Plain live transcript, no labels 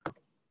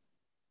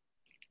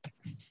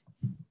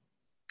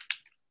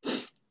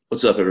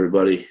What's up,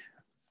 everybody?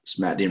 It's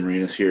Matt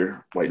DeMarinis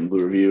here, White and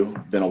Blue Review.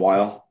 Been a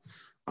while,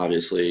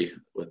 obviously,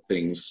 with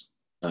things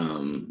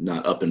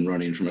not up and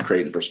running from a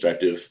Creighton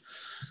perspective.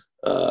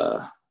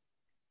 Uh,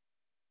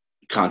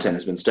 Content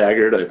has been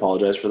staggered. I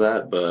apologize for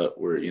that, but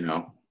we're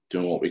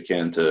doing what we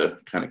can to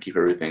kind of keep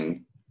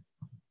everything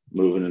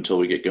moving until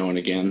we get going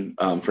again.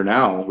 For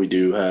now, we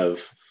do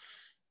have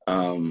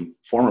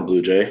former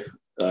Blue Jay,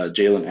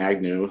 Jaylyn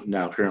Agnew,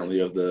 now currently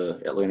of the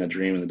Atlanta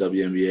Dream in the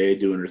WNBA,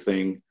 doing her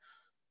thing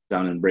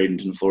down in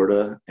Bradenton,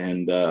 Florida.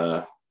 And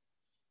yeah,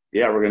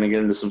 we're going to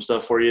get into some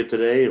stuff for you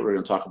today. We're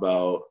going to talk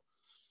about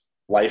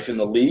life in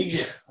the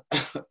league,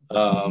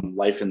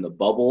 life in the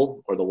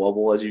bubble or the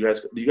wubble, as do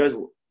you guys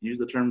use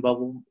the term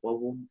bubble?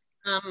 Wubble?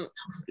 Um,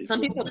 some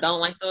people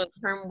don't like the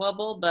term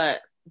Wubble,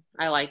 but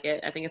I like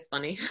it. I think it's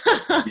funny.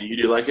 You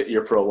do like it?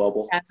 You're pro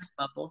wubble? Yeah,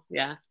 Bubble,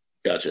 yeah.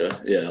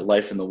 Gotcha. Yeah,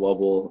 life in the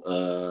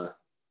wubble.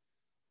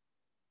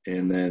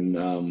 And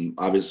then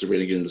obviously we're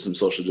going to get into some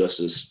social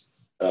justice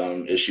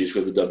issues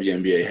because the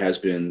WNBA has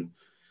been,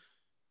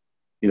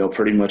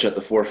 pretty much at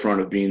the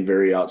forefront of being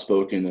very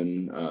outspoken.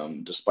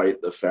 And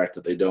despite the fact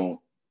that they don't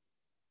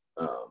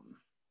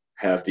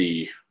have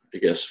the, I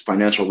guess,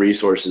 financial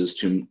resources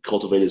to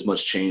cultivate as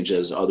much change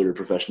as other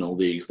professional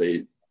leagues,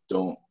 they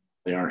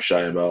aren't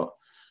shy about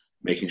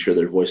making sure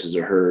their voices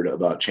are heard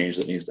about change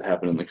that needs to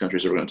happen in the country.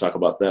 So we're going to talk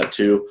about that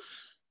too.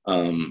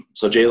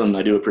 So Jaylyn,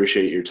 I do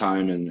appreciate your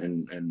time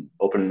and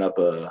opening up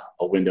a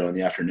window in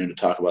the afternoon to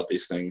talk about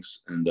these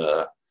things. And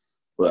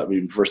but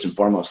first and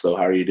foremost, though,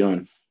 how are you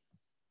doing?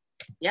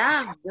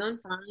 Yeah, doing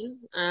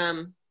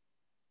fine.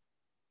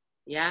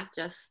 Yeah,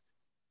 just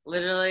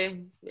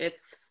literally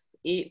it's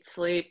eat,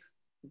 sleep,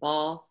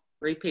 ball,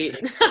 repeat.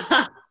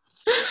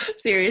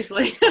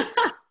 Seriously.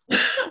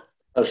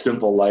 A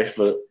simple life,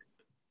 but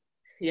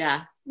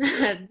Yeah.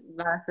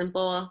 About as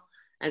simple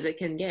as it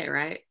can get,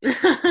 right?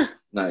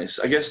 nice.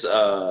 I guess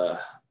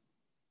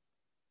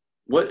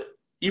what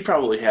you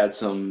probably had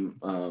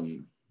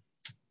some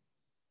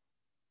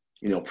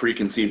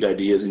preconceived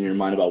ideas in your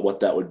mind about what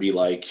that would be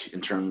like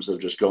in terms of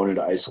just going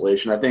into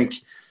isolation. I think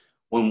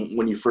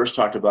when you first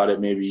talked about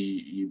it,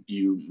 maybe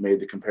you made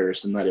the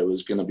comparison that it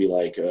was going to be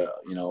like a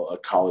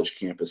college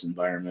campus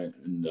environment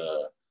and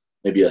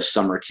maybe a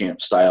summer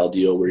camp style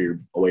deal where you're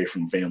away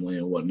from family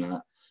and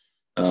whatnot.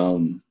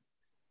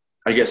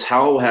 I guess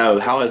how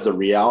has the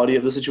reality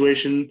of the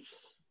situation,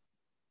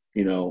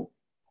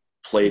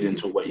 played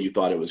into what you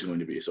thought it was going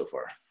to be so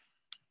far?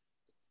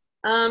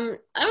 I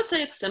would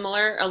say it's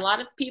similar. A lot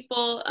of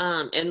people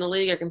in the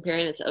league are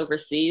comparing it to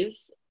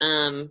overseas.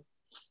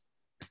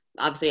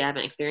 Obviously, I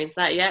haven't experienced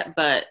that yet,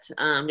 but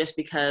just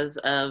because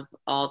of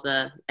all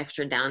the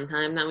extra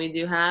downtime that we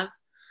do have.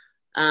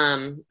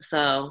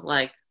 So,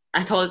 like,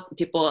 I told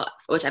people,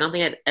 which I don't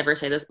think I'd ever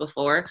say this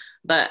before,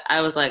 but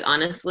I was like,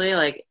 honestly,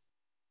 like,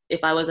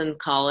 if I was in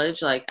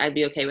college, like, I'd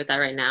be okay with that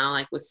right now,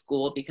 like, with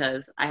school,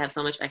 because I have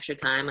so much extra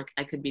time. Like,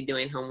 I could be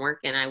doing homework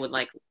and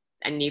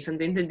I need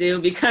something to do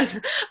because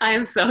I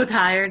am so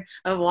tired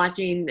of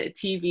watching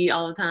TV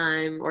all the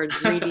time or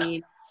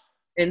reading.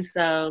 And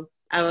so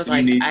I was So you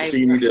like, need I so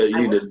you need a I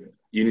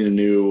you need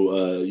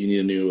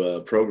a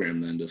new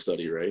program then to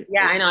study, right?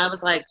 Yeah, I know. I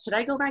was like, should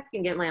I go back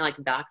and get my like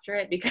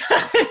doctorate? Because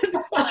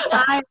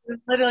I was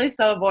literally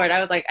so bored. I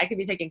was like, I could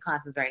be taking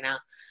classes right now.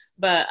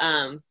 But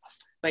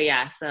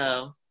yeah,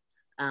 so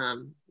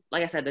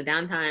like I said, the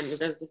downtime,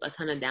 there's just a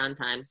ton of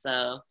downtime.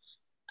 So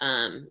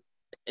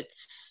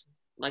it's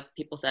like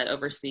people said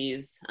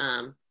overseas.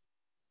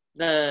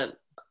 The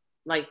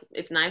like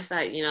it's nice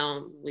that,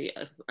 we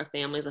our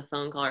family's a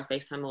phone call or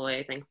FaceTime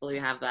away. Thankfully we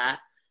have that.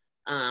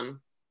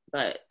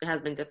 But it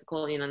has been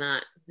difficult,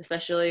 not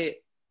especially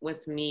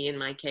with me in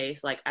my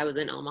case. Like I was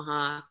in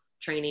Omaha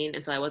training,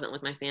 and so I wasn't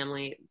with my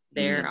family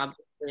there, Mm.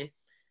 obviously.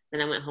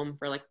 Then I went home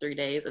for like 3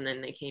 days, and then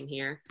they came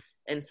here.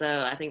 And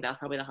so I think that was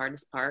probably the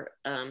hardest part,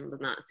 was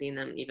not seeing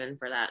them even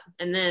for that.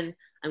 And then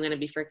I'm going to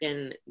be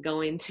freaking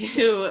going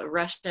to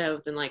Russia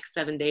within like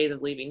 7 days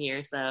of leaving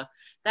here. So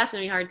that's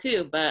going to be hard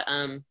too. But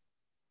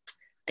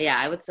yeah,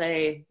 I would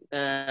say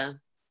the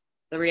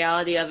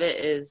reality of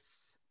it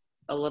is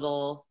a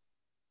little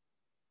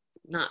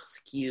not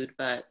skewed,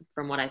 but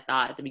from what I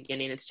thought at the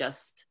beginning, it's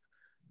just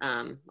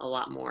a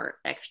lot more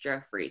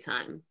extra free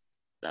time.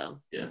 So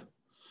Yeah.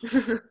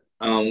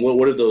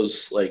 What are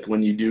those like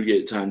when you do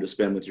get time to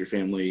spend with your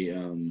family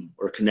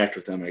or connect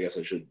with them? I guess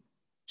I should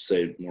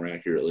say more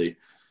accurately.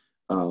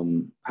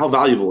 How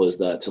valuable is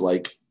that to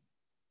like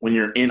when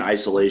you're in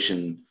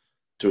isolation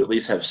to at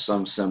least have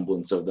some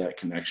semblance of that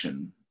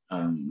connection,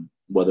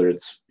 whether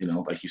it's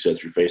like you said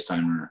through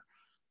FaceTime or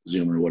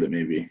Zoom or what it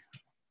may be.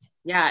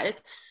 yeah,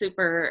 it's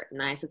super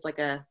nice. It's like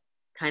a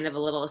kind of a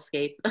little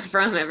escape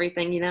from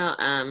everything,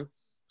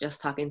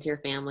 just talking to your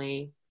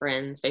family,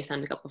 friends,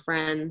 FaceTime a couple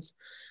friends.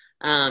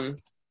 Um,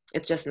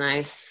 it's just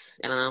nice,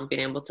 I don't know,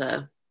 being able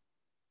to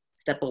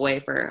step away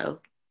for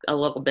a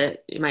little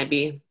bit. It might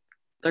be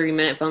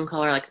 30-minute phone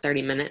call or like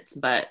 30 minutes,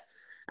 but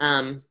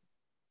I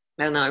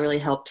don't know, it really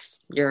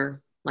helps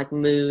your like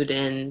mood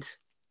and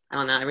I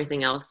don't know,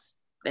 everything else.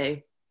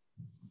 They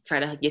try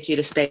to get you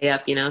to stay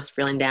up,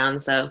 feeling down.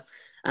 So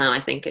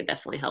I think it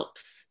definitely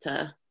helps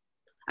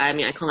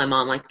I call my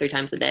mom like 3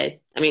 times a day.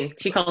 I mean,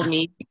 she calls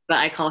me, but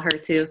I call her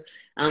too.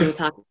 We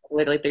talk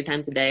literally 3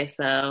 times a day.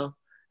 So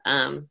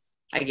I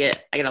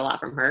get a lot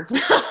from her.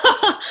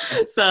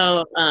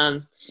 So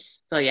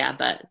yeah,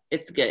 but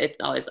it's good.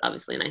 It's always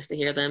obviously nice to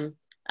hear them.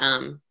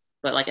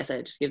 But like I said,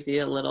 it just gives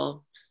you a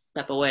little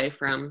step away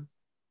from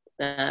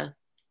the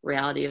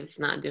reality of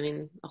not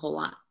doing a whole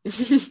lot.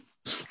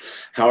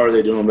 How are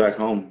they doing back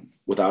home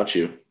without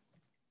you?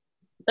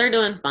 They're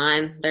doing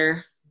fine.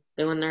 They're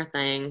doing their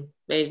thing.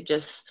 They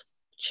just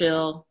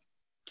chill.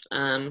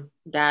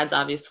 Dad's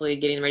obviously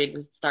getting ready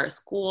to start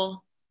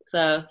school.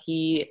 So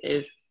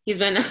he's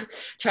been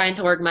trying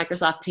to work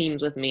Microsoft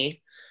Teams with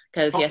me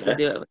because he has to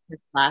do it with his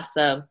class.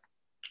 So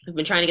I've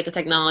been trying to get the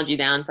technology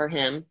down for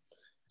him.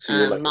 So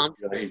you're like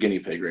a guinea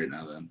pig right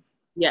now then.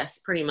 Yes,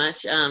 pretty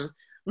much.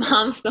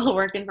 Mom's still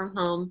working from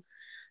home.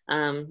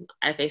 I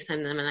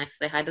FaceTime them and I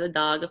say hi to the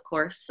dog, of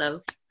course.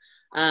 So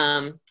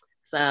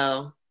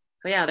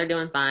yeah, they're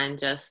doing fine.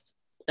 Just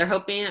they're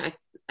hoping.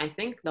 I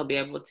think they'll be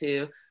able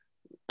to.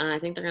 I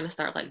think they're gonna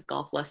start like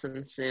golf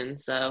lessons soon.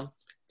 So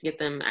to get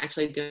them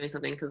actually doing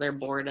something because they're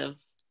bored of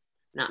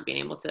not being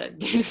able to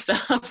do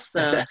stuff.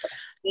 So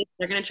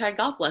they're gonna try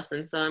golf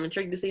lessons. So I'm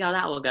intrigued to see how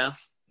that will go.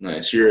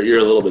 Nice. You're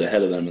a little bit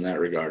ahead of them in that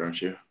regard,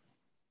 aren't you?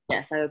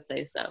 Yes, I would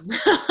say so.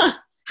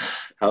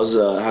 How's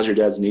your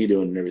dad's knee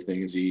doing and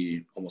everything? Is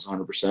he almost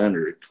 100%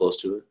 or close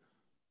to it?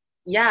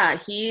 Yeah,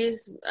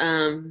 he's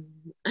on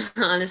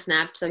his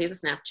Snap, so he's a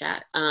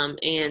Snapchat,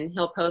 and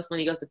he'll post when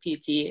he goes to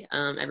PT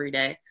every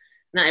day.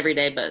 Not every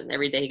day, but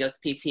every day he goes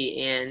to PT,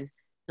 and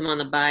him on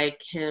the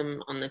bike,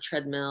 him on the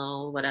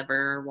treadmill,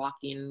 whatever,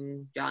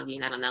 walking,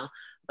 jogging, I don't know,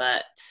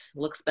 but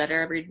looks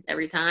better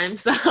every time.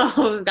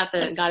 So got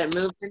it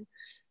moving.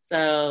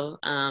 So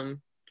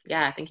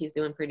yeah, I think he's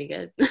doing pretty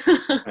good.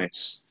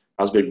 Nice.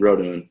 How's Big Bro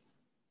doing?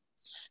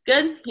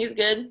 Good. He's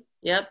good.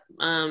 Yep.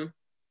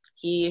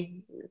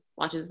 He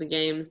watches the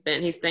games, but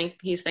he's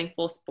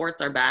thankful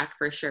sports are back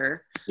for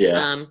sure.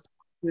 Yeah.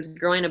 He was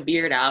growing a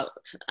beard out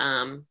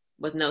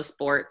with no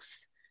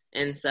sports,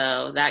 and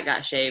so that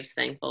got shaved,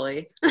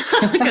 thankfully.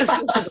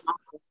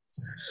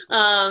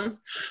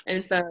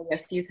 And so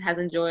yes, he has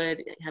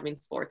enjoyed having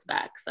sports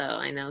back. So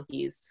I know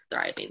he's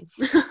thriving.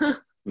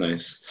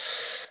 Nice.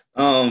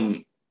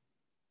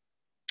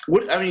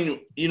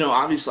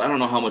 Obviously, I don't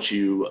know how much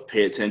you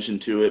pay attention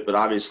to it, but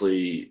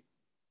obviously,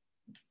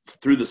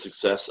 through the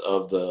success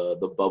of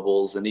the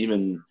bubbles, and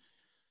even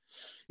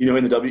in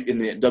the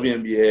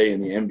WNBA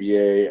and the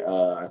NBA,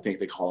 I think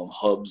they call them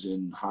hubs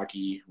in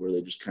hockey, where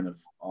they just kind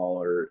of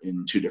all are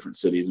in 2 different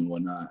cities and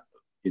whatnot.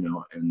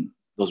 And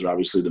those are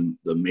obviously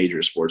the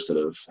major sports that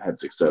have had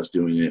success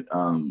doing it.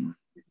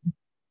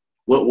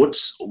 What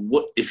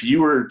if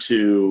you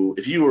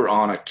were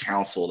on a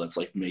council that's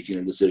like making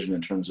a decision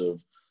in terms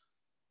of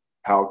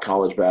how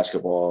college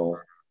basketball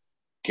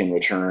can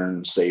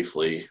return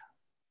safely?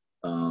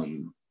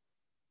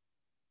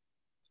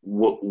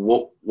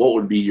 What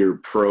would be your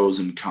pros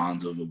and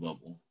cons of a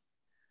bubble?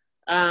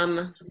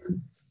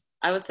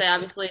 I would say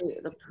obviously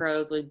the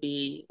pros would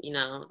be,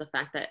 the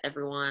fact that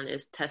everyone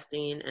is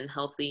testing and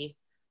healthy.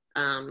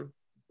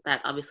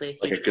 That's obviously a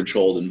huge like a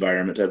controlled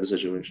environment type of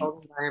situation.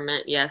 Controlled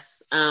environment,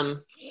 yes. I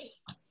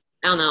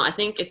don't know. I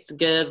think it's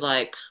good,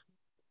 like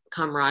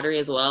camaraderie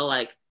as well.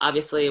 Like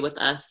obviously with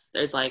us,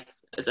 it's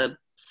a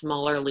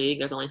smaller league.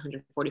 There's only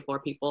 144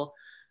 people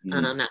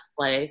that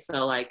play.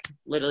 So like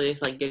literally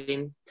it's like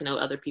getting to know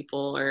other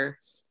people or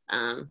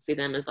see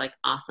them is like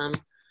awesome.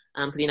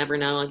 Because you never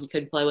know, like you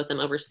could play with them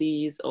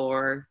overseas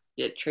or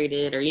get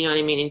traded or you know what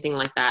I mean, anything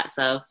like that.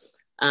 So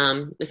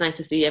it's nice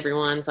to see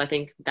everyone. So I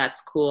think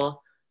that's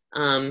cool.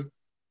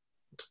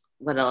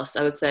 What else?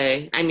 I would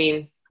say, I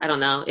mean, I don't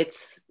know.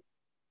 It's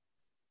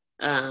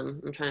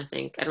I'm trying to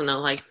think. I don't know,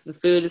 like the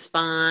food is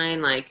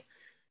fine, like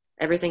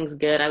everything's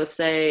good. I would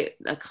say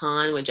a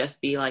con would just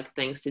be like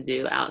things to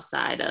do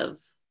outside of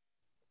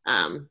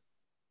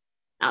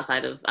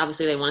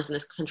obviously they want us in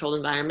this controlled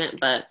environment,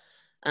 but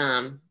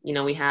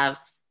we have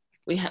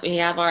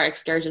our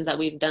excursions that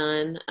we've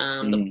done,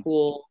 the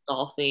pool,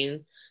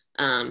 golfing,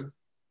 but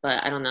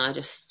I don't know, I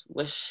just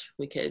wish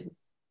we could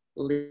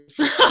leave.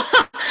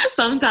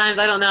 Sometimes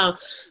I don't know,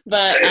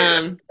 but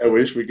I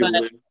wish we could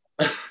leave.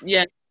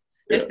 Yeah,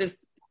 just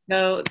this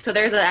go. So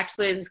there's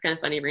actually it's kind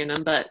of funny,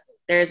 random, but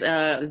there's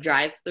a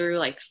drive-through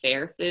like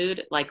fair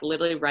food, like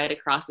literally right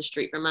across the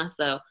street from us.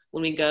 So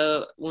when we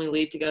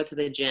leave to go to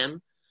the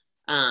gym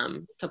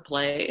to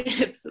play,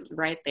 it's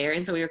right there.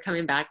 And so we were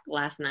coming back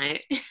last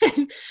night.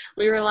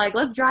 We were like,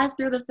 let's drive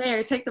through the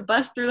fair, take the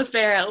bus through the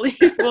fair. At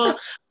least we'll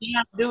be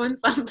out doing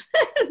something.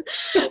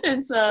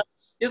 And so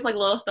just like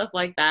little stuff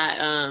like that,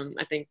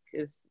 I think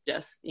is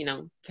just,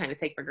 kind of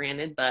take for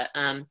granted. But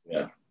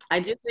I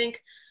do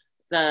think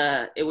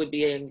it would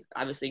be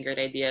obviously a great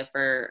idea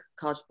for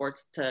college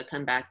sports to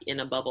come back in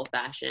a bubble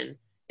fashion.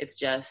 It's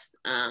just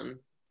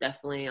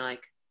definitely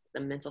like the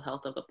mental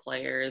health of the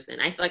players.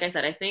 And like I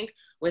said, I think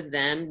with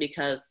them,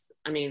 because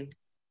I mean,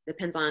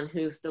 depends on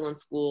who's still in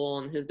school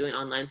and who's doing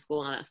online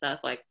school and all that stuff.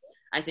 Like,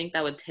 I think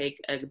that would take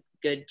a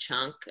good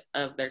chunk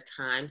of their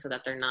time so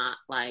that they're not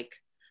like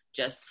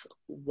just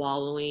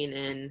wallowing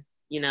in,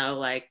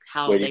 like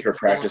how Waiting they for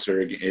perform. practice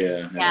or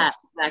yeah. Yeah,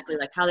 exactly.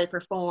 Like how they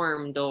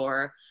performed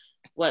or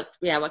what's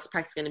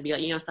practice going to be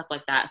like, stuff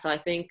like that. So I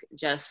think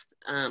just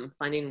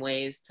finding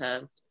ways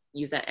to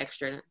use that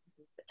extra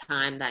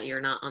time that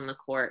you're not on the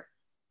court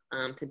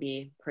to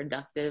be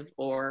productive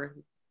or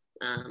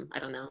I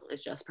don't know,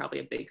 it's just probably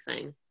a big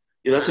thing.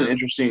 Yeah, that's an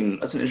interesting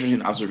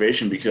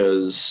observation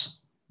because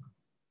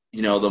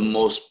the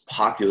most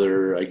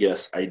popular, I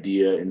guess,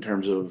 idea in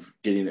terms of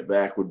getting it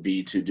back would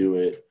be to do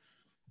it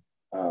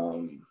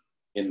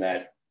in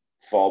that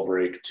fall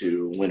break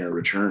to winter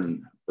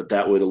return. But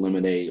that would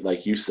eliminate,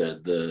 like you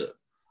said, the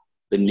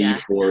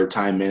need for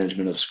time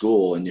management of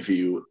school, and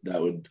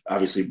that would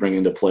obviously bring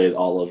into play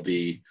all of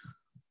the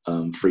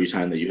free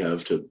time that you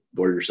have to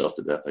bore yourself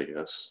to death, I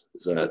guess.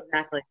 Is that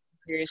exactly?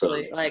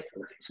 Seriously,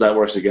 so that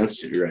works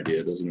against your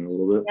idea, doesn't it, a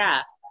little bit?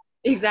 Yeah,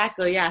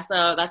 exactly. Yeah,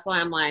 so that's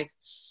why I'm like,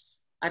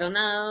 I don't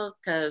know,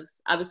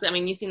 because obviously, I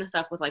mean, you've seen the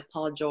stuff with like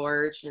Paul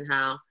George and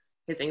how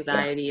his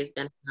anxiety has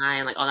been high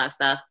and like all that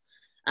stuff.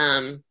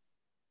 I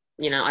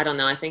don't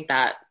know. I think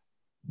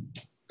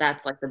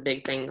that's like the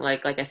big thing.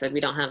 Like I said,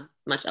 we don't have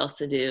much else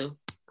to do.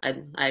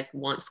 I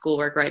want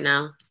schoolwork right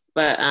now,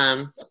 but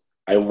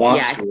I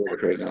want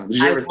schoolwork right now. Did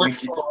you ever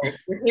think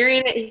you're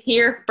hearing it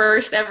here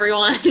first,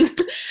 everyone?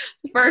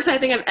 First, I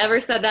think I've ever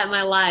said that in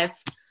my life.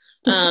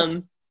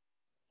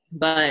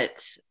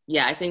 But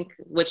yeah, I think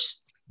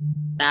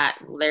that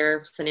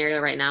their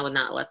scenario right now would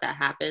not let that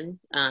happen.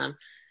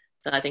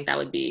 So I think that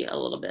would be a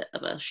little bit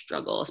of a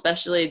struggle,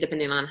 especially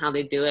depending on how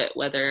they do it,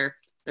 whether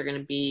they're going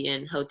to be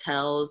in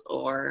hotels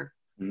or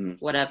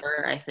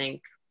whatever. I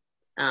think,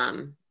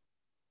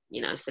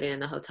 sitting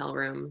in a hotel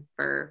room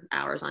for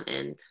hours on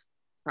end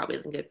probably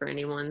isn't good for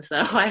anyone. So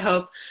I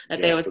hope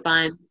that they would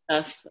find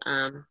stuff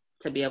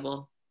to be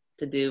able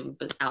to do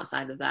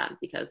outside of that,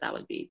 because that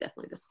would be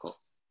definitely difficult.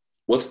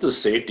 What are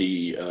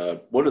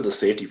the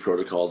safety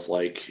protocols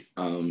like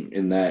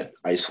in that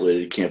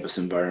isolated campus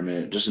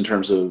environment, just in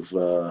terms of,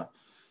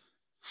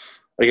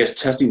 I guess,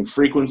 testing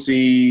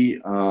frequency,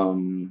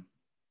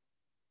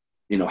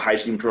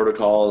 hygiene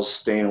protocols,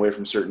 staying away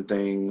from certain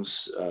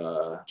things,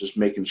 just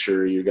making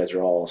sure you guys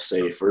are all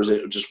safe? Or is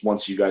it just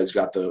once you guys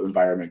got the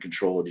environment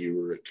controlled, you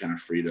were kind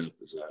of freed up?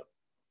 Is that?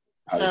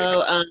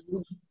 So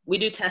we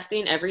do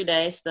testing every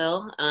day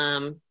still,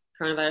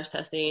 coronavirus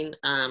testing.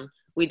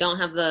 We don't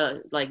have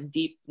the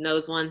deep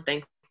nose one,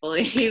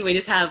 thankfully. We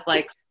just have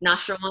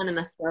nostril one and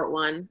the throat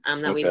one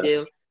that we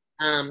do.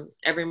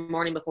 Every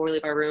morning before we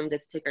leave our rooms, they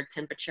have to take our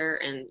temperature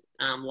and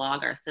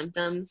log our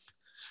symptoms,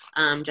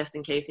 just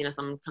in case,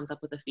 someone comes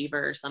up with a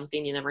fever or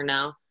something. You never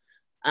know.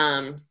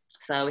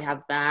 So we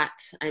have that.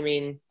 I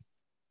mean,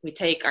 we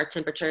take our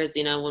temperatures,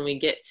 when we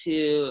get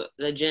to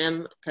the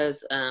gym, because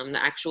the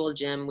actual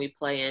gym we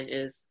play in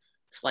is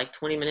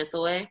 20 minutes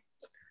away.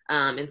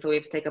 And so we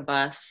have to take a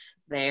bus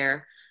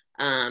there.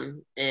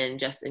 And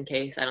just in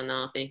case, I don't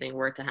know if anything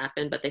were to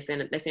happen, but they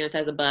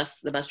sanitize the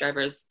bus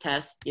drivers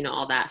test,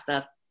 all that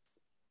stuff.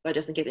 But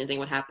just in case anything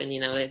would happen,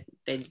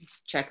 they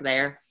check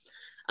there.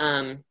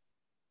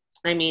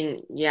 I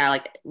mean, yeah,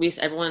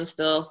 everyone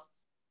still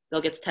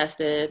gets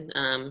tested.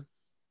 I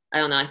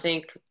don't know. I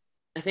think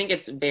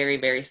it's very,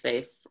 very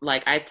safe.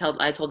 I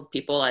told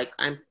people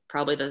I'm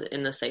probably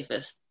in the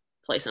safest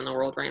place in the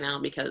world right now,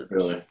 because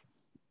really,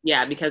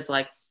 yeah, because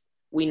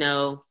we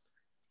know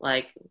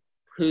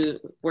who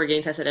we're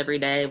getting tested every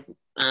day.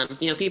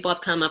 People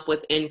have come up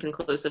with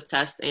inconclusive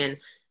tests and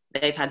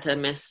they've had to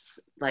miss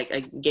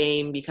a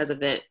game because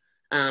of it.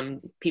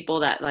 People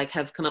that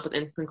have come up with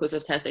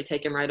inconclusive tests, they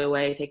take them right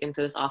away, take them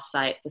to this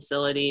offsite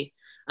facility.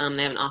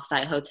 They have an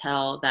offsite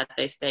hotel that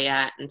they stay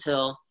at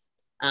until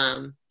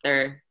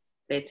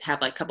they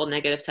have a couple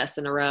negative tests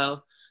in a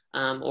row.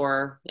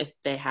 Or if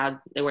they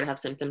would have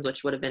symptoms,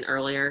 which would have been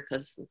earlier,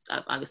 because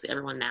obviously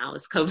everyone now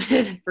is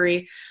COVID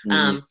free.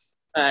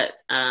 But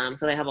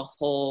so they have a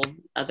whole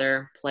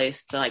other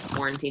place to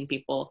quarantine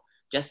people,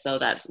 just so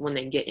that when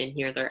they get in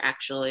here, they're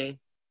actually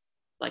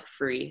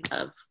free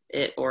of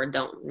it, or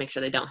don't make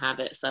sure they don't have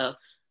it. So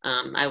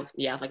like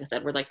I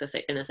said, we're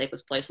in the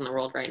safest place in the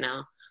world right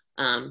now.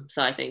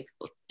 So I think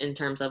in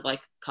terms of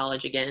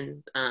college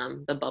again,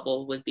 the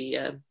bubble would be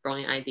a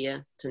brilliant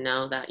idea, to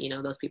know that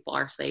those people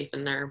are safe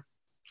and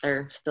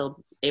they're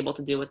still able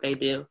to do what they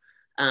do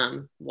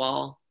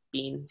while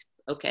being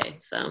okay.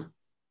 So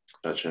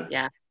gotcha.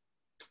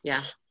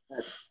 Yeah.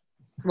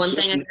 One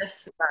thing, I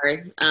guess,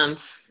 sorry,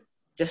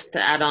 just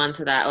to add on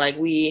to that,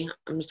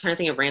 I'm just trying to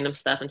think of random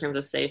stuff in terms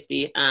of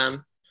safety.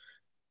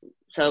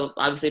 So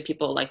obviously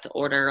people like to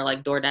order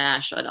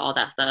DoorDash and all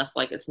that stuff.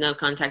 It's no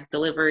contact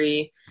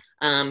delivery.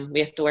 We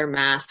have to wear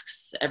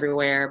masks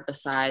everywhere,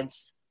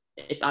 besides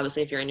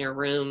if you're in your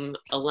room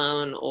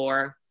alone,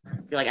 or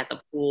if you're at the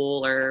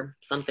pool or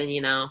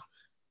something,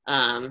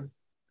 I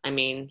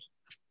mean,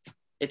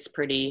 it's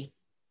pretty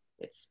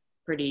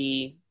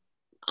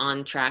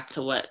on track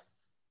to what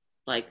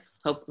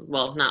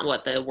well, not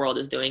what the world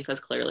is doing, because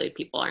clearly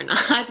people are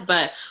not,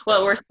 but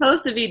what we're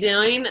supposed to be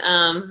doing,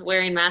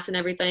 wearing masks and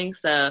everything.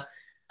 So,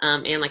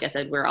 and like I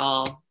said, we're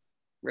all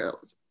real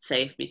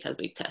safe because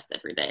we test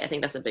every day. I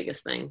think that's the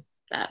biggest thing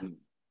that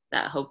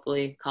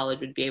hopefully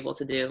college would be able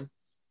to do,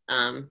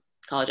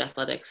 college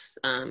athletics,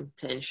 to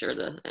ensure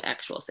the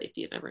actual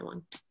safety of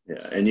everyone.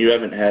 Yeah, and you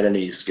haven't had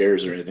any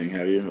scares or anything,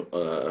 have you?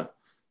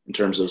 In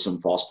terms of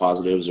some false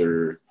positives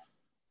or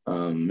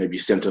maybe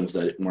symptoms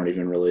that weren't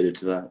even related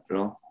to that at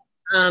all?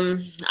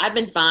 I've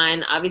been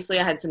fine. Obviously,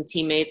 I had some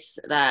teammates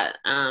that,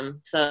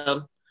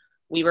 so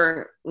we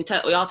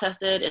all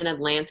tested in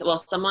Atlanta.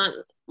 Well,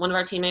 one of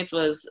our teammates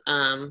was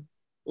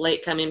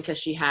late coming because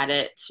she had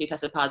it. She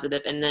tested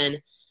positive. And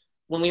then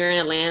when we were in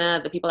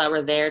Atlanta, the people that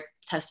were there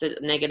tested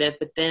negative.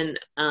 But then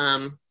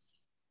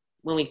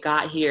when we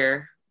got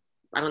here,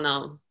 I don't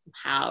know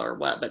how or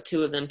what, but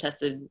 2 of them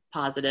tested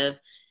positive.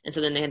 And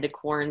so then they had to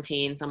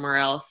quarantine somewhere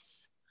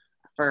else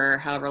for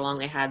however long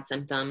they had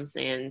symptoms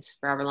and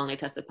for however long they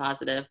tested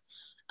positive.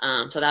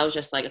 So that was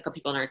just like a couple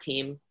people on our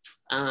team.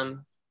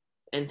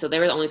 And so they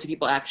were the only 2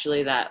 people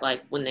actually that,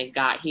 like, when they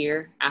got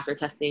here after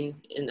testing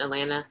in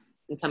Atlanta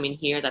and coming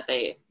here, that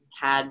they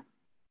had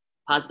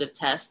positive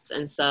tests.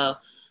 And so,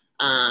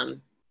 like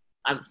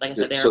I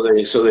said,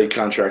 so they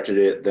contracted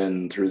it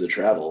then through the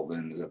travel.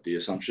 Then is that the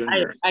assumption?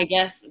 I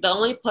guess the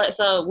only place.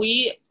 So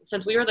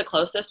since we were the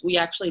closest, we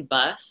actually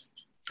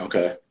bused.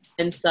 Okay.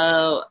 And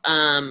so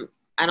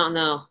I don't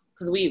know,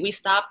 because we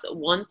stopped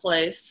one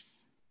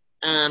place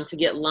to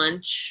get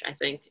lunch, I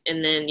think,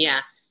 and then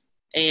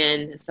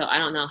and so I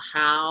don't know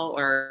how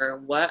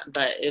or what,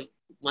 but it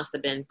must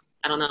have been,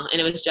 I don't know, and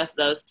it was just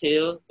those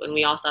 2, and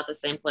we all stopped at the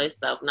same place,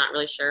 so I'm not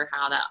really sure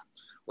how that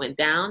went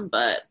down,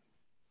 but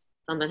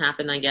something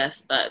happened, I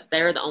guess. But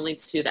they were the only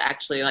 2 that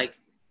actually, like,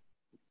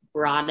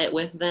 brought it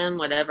with them,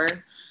 whatever.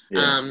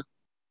 Yeah.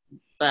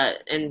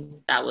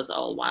 And that was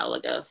a while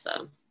ago,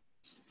 so.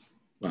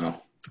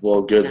 Wow.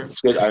 Well, good. Yeah. It's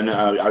good. I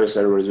know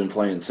obviously everybody's been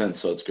playing since,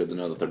 so it's good to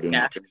know that they're doing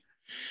okay.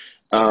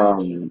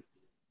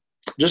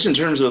 Just in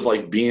terms of,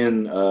 like,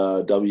 being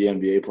a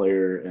WNBA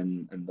player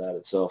and that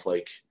itself,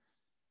 like,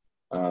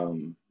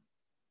 you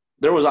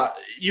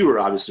were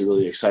obviously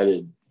really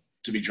excited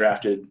to be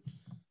drafted.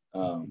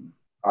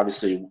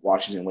 Obviously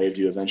Washington waived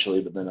you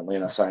eventually, but then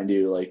Atlanta signed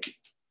you. Like,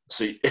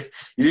 so you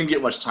didn't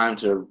get much time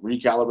to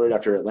recalibrate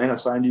after Atlanta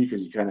signed you,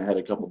 because you kind of had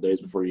a couple of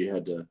days before you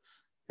had to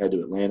head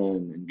to Atlanta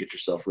and get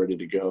yourself ready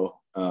to go.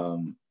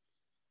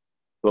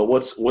 But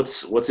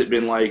what's it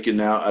been like? And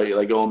now,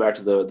 like, going back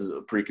to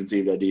the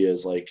preconceived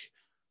ideas, like,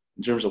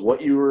 in terms of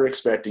what you were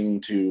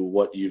expecting to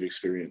what you've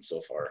experienced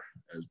so far,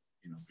 as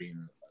being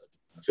an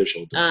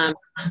official.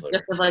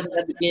 Just like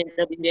being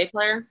a WNBA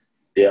player.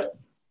 Yeah.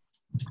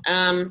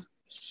 I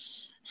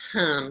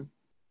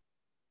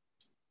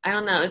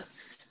don't know.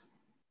 It's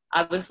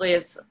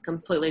obviously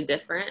completely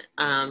different.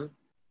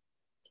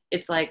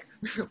 It's like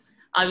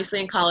obviously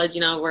in college,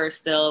 we're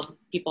still,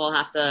 people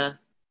have to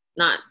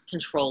not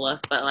control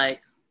us, but,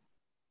 like,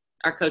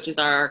 our coaches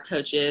are our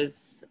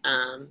coaches.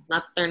 Not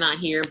that they're not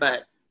here,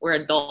 but we're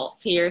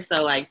adults here.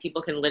 So, like,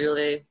 people can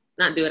literally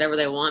not do whatever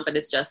they want, but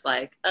it's just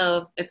like,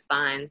 oh, it's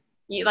fine.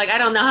 Like, I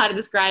don't know how to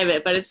describe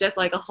it, but it's just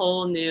like a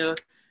whole new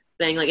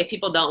thing. Like, if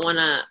people don't want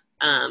to,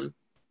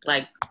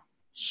 like,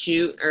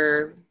 shoot,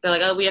 or they're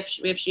like, oh, we have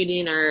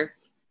shooting, or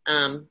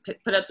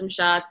put up some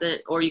shots,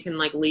 or you can,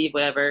 like, leave,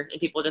 whatever.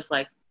 And people just,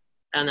 like,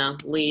 I don't know,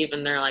 leave,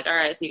 and they're like, all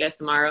right, see you guys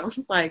tomorrow.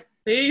 It's like,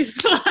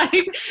 peace.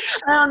 Like,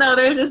 I don't know.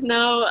 There's just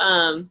no,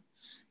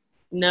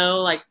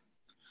 like,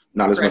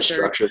 not pressure. As much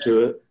structure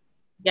to it.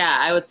 Yeah,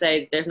 I would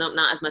say there's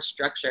not as much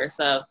structure.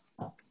 So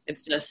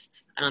it's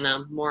just, I don't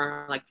know,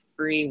 more like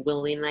free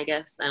willing, I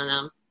guess. I don't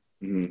know,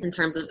 in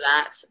terms of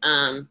that,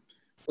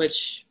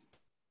 which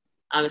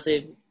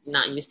obviously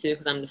not used to,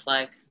 because I'm just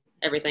like,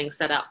 everything's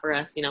set out for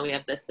us. We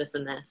have this,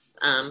 and this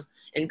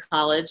in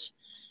college.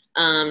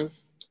 I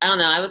don't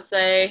know. I would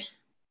say,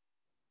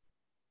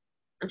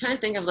 I'm trying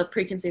to think of the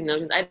preconceived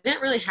notions. I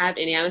didn't really have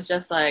any. I was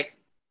just like,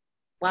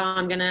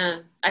 wow,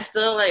 it's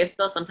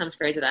still sometimes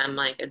crazy that I'm,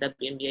 like, a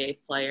WNBA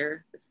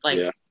player. It's like,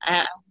 yeah.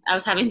 I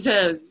was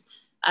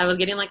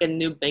getting, like, a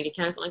new bank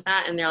account or something like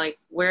that. And they're like,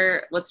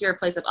 what's your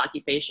place of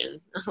occupation?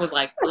 I was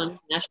like, the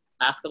National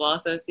Basketball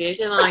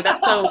Association. I'm like,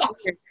 that's so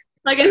weird.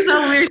 Like, it's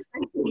so weird.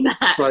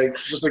 That. Like,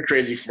 just a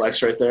crazy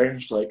flex right there.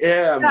 It's like,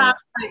 yeah. I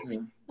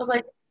was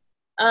like,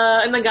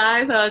 and the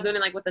guys, I was doing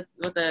it, like, with the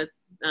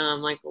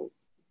like,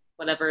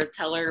 whatever,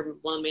 teller,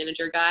 loan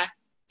manager guy.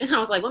 And I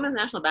was like, Women's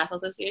National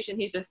Basketball Association.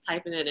 He's just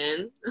typing it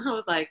in. And I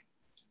was like,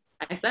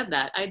 I said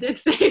that. I did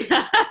say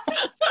that.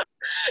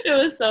 It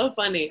was so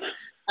funny.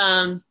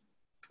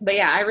 But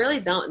yeah, I really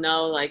don't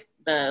know, like,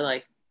 the,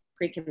 like,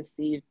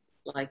 preconceived,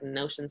 like,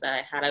 notions that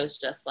I had. I was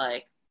just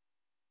like,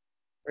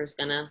 we're just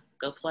gonna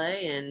go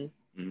play, and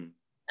and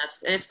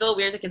it's still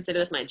weird to consider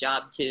this my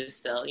job too.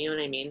 Still, you know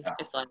what I mean? Yeah.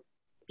 It's like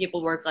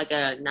people work like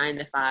a 9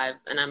 to 5,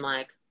 and I'm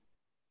like,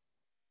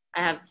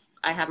 I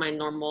have my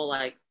normal,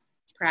 like,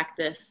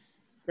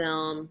 practice,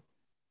 film,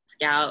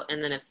 scout,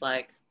 and then it's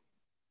like,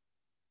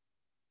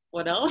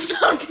 what else? No,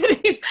 I'm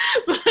kidding.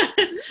 But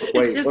It's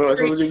Wait, just what am I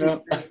supposed to crazy. do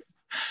now?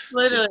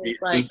 Literally, Just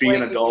it's like, be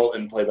an wait. adult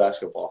and play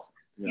basketball.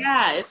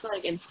 Yeah, it's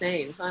like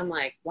insane. So I'm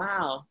like,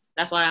 wow.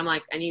 That's why I'm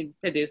like, I need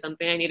to do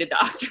something. I need a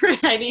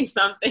doctorate. I need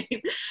something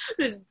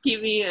to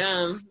keep me,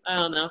 I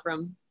don't know,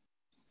 from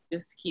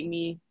just keep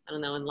me, I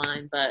don't know, in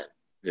line. But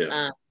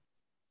Yeah.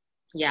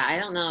 yeah, I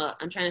don't know.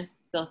 I'm trying to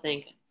still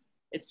think.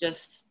 It's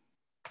just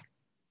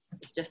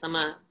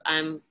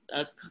I'm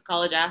a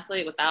college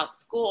athlete without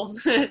school.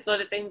 That's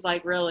what it seems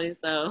like, really.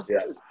 So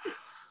Yeah.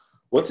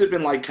 What's it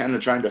been like kind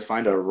of trying to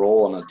find a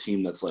role on a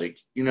team that's like,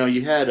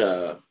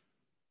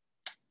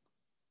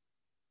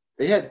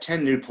 they had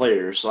 10 new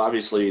players, so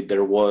obviously it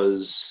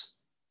was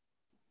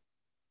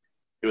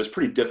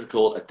pretty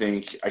difficult. I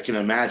think I can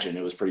imagine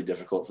it was pretty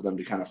difficult for them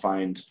to kind of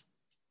find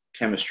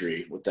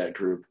chemistry with that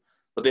group.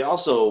 But they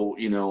also,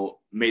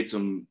 made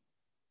some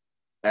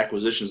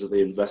acquisitions that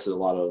they invested a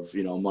lot of,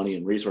 money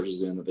and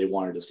resources in, that they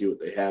wanted to see what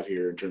they have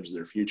here in terms of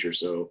their future.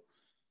 So,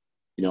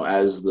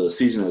 as the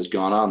season has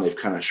gone on, they've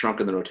kind of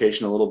shrunken the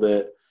rotation a little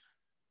bit.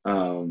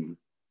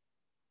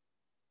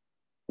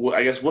 Well,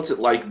 I guess what's it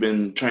like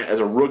been trying as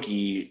a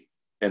rookie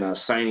and a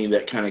signing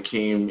that kind of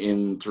came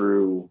in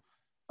through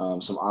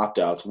some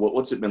opt-outs?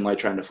 What's it been like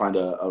trying to find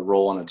a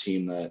role on a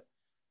team that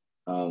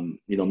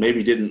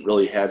maybe didn't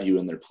really have you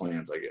in their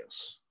plans, I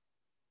guess?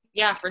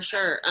 yeah, for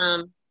sure.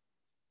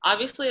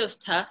 Obviously it was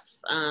tough.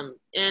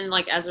 And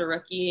like as a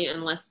rookie,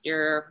 unless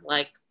you're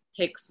like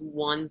picks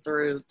 1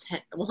 through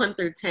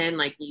 10,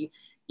 like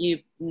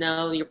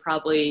you're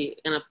probably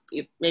gonna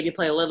maybe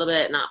play a little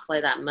bit, not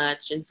play that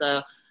much. And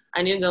so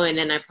I knew going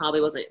in I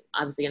probably wasn't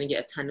obviously gonna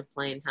get a ton of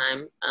playing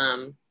time.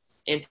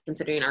 And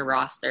considering our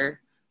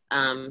roster,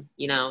 but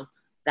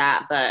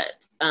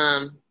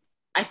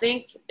I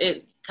think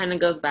it kind of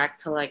goes back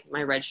to like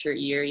my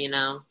redshirt year,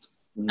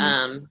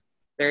 Mm-hmm.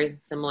 very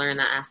similar in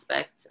that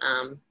aspect.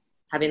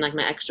 Having like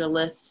my extra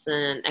lifts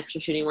and extra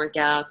shooting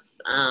workouts,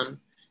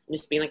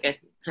 just being like a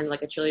kind of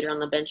like a cheerleader on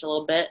the bench a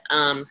little bit.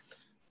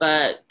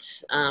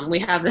 But we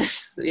have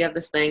this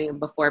thing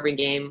before every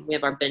game. We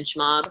have our bench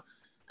mob,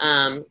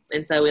 and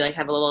so we like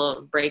have a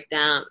little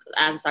breakdown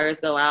as the starters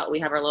go out. We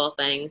have our little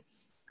thing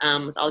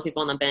with all the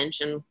people on the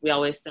bench, and we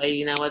always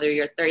say, whether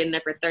you're in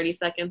there for 30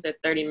 seconds or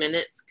 30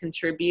 minutes,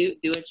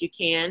 contribute, do what you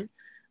can.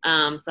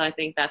 So I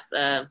think that's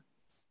a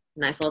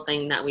nice little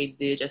thing that we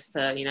do just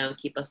to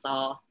keep us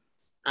um,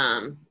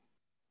 all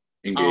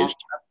Engaged.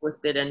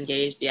 uplifted,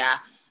 engaged. Yeah.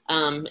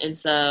 And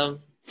so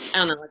I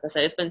don't know, like I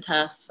said, it's been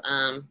tough.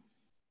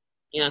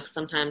 'Cause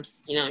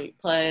sometimes, you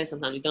play,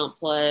 sometimes you don't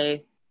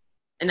play.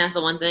 And that's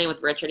the one thing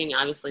with redshirting, you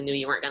obviously knew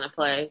you weren't going to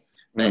play.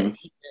 But Mm-hmm.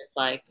 it's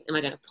like, am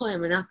I going to play?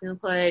 Am I not going to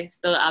play?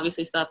 Still,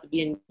 obviously, still have to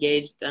be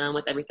engaged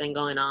with everything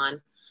going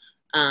on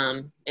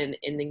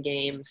in the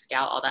game,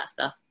 scout, all that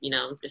stuff,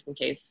 just in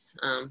case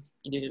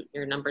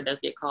your number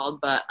does get called.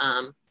 But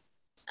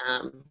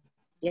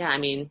yeah, I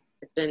mean,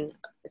 it's been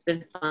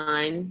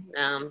fine.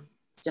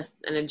 It's just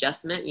an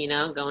adjustment,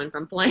 going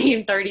from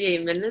playing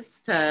 38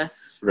 minutes to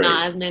Right.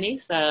 not as many.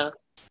 So,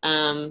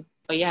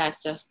 but yeah,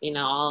 it's just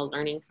all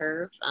learning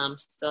curve.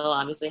 Still,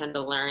 obviously, had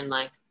to learn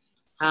like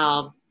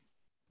how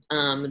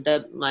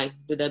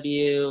the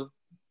W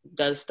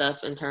does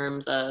stuff in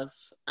terms of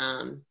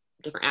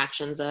different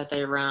actions that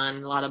they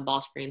run, a lot of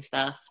ball screen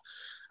stuff,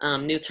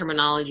 new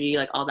terminology,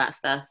 like all that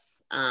stuff.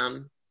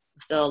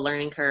 Still a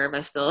learning curve.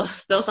 I still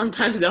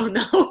sometimes don't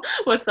know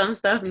what some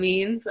stuff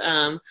means.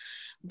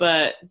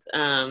 But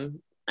I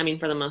mean,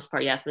 for the most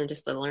part, yeah, it's been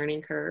just a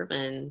learning curve,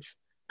 and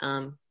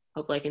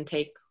hopefully I can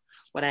take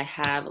what I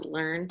have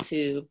learned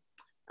to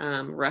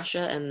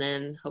Russia, and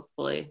then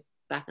hopefully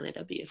back in the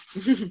W.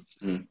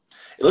 Mm.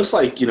 It looks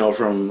like,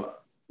 from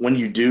when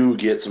you do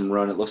get some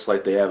run, it looks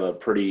like they have a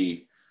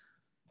pretty,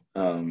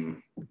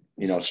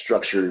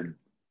 structured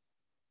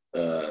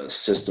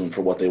system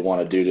for what they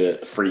want to do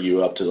to free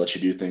you up to let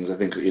you do things. I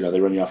think, they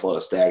run you off a lot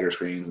of stagger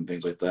screens and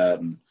things like that,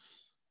 and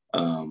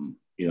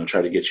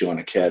try to get you on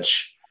a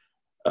catch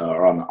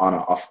or on a,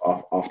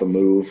 off the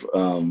move.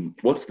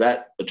 What's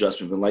that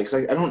adjustment been like?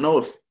 'Cause I don't know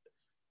if,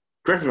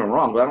 correct me if I'm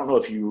wrong, but I don't know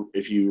if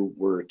you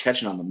were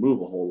catching on the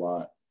move a whole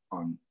lot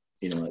on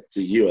at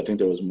CU. I think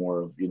there was more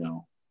of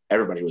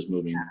everybody was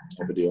moving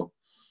type of deal.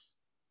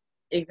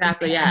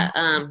 Exactly. Yeah.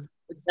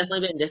 It's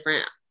definitely been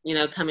different,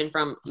 coming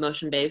from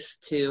motion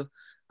based to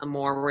a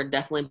more, we're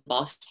definitely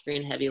ball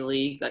screen heavy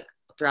league, like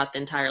throughout the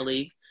entire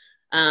league.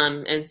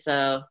 And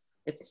so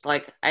it's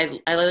like, I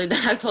literally,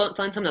 I told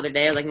someone the other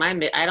day, I was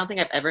like I don't think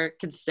I've ever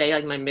could say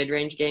like my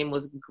mid-range game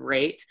was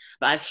great,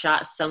 but I've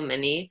shot so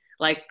many,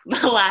 like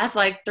the last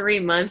like 3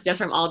 months, just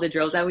from all the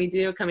drills that we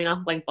do coming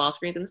off like ball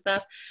screens and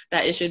stuff,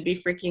 that it should be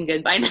freaking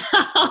good by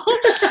now.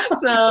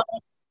 So,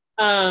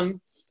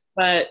 um,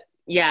 but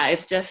yeah,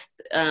 it's just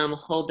a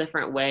whole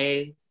different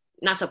way.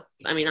 Not to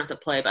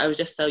play, but I was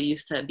just so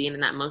used to being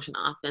in that motion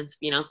offense,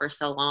 for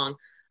so long.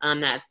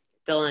 That's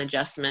still an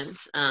adjustment.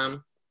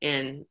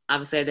 And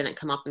obviously, I didn't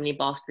come off the many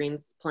ball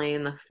screens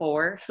playing the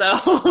 4,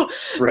 so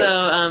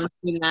Right.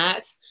 doing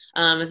that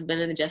has been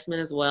an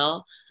adjustment as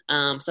well.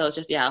 So it's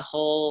just a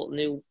whole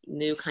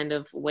new kind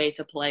of way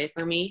to play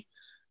for me.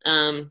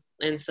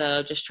 And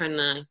so just trying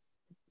to,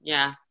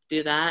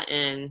 do that.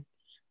 And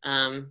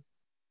I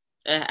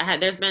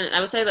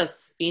would say I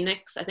think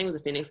it was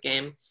the Phoenix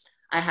game.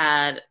 I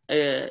had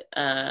a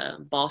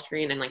ball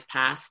screen and like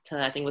pass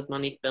to, I think it was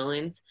Monique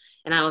Billings.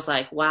 And I was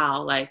like,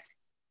 wow, like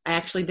I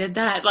actually did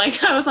that.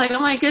 Like, I was like, oh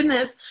my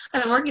goodness,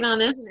 I've been working on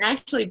this and I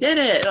actually did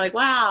it. Like,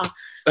 wow.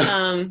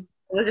 I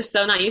was just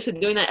so not used to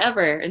doing that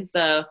ever. And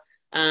so,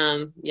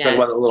 Talk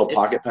about the little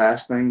pocket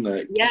pass thing.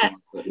 Yes.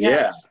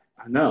 Yeah,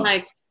 I know.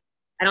 Like,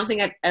 I don't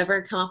think I've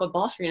ever come off a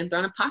ball screen and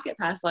thrown a pocket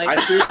pass like I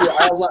seriously,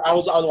 I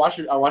was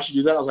watching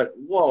you do that. I was like,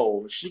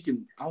 whoa, she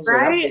can. I was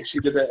like, I don't think she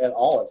did that at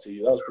all at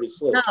CU. That was pretty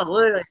slick. No,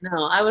 literally,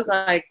 no. I was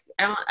like,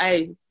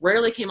 I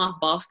rarely came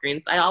off ball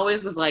screens. I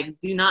always was like,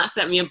 do not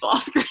set me a ball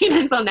screen.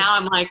 And so now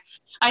I'm like,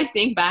 I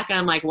think back and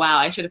I'm like, wow,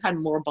 I should have had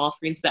more ball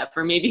screens set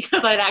for me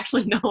because I'd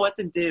actually know what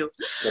to do.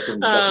 Got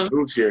some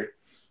moves here.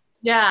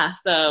 Yeah,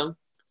 so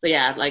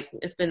yeah, like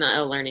it's been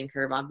a learning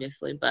curve,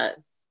 obviously, but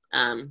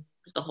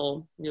just a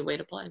whole new way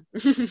to play.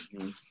 I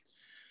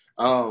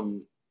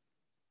kind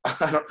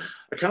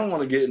of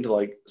want to get into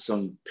like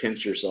some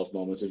pinch yourself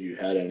moments if you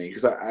had any,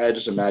 because I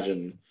just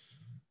imagine,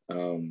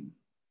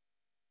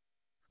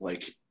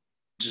 like,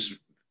 just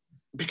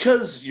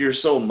because you're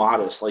so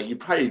modest, like it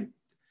probably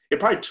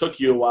took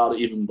you a while to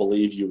even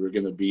believe you were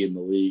going to be in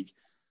the league,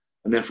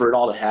 and then for it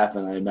all to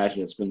happen, I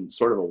imagine it's been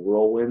sort of a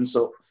whirlwind.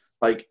 So,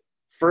 like,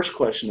 first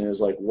question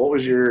is like, what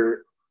was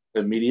your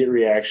immediate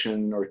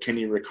reaction, or can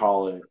you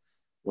recall it,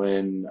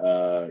 when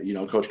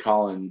Coach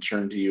Collin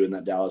turned to you in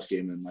that Dallas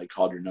game and like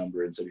called your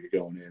number and said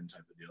you're going in,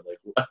 type of deal? Like,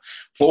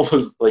 what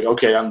was like,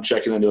 okay, I'm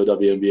checking into a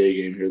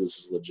WNBA game here, this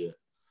is legit?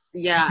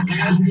 Yeah,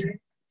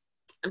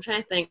 I'm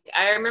trying to think.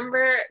 I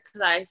remember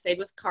because I stayed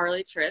with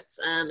Carly Tritz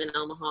in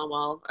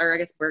Omaha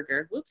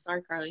Berger. Whoops,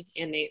 sorry, Carly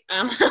and Nate.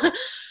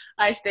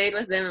 I stayed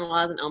with them while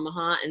I was in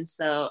Omaha, and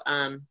so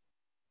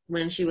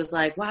when she was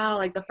like, "Wow,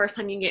 like the first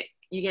time you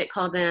get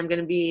called in, I'm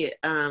gonna be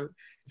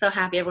so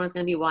happy. Everyone's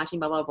gonna be watching,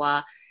 blah blah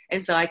blah."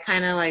 And so I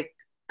kind of like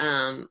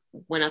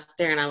went up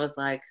there and I was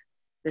like,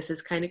 this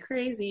is kind of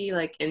crazy.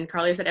 Like, and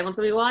Carly said, everyone's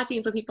going to be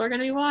watching, so people are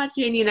going to be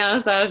watching,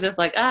 So I was just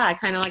like, I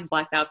kind of like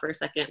blacked out for a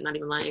second, not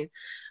even lying.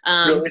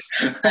 Really?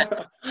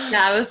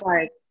 Yeah, I was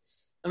like,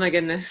 oh my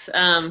goodness.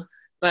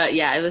 But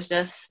yeah, it was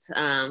just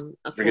a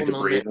cool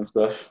moment. And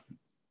stuff.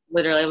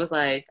 Literally, it was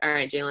like, all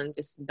right, Jaylyn,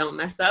 just don't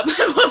mess up.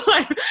 It was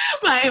like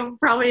my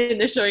probably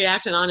initial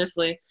reaction,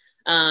 honestly.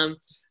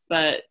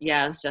 But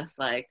yeah, it was just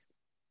like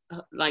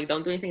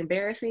don't do anything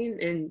embarrassing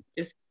and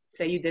just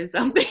say you did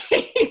something.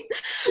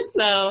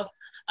 So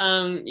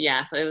so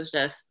it was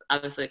just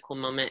obviously a cool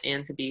moment,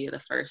 and to be the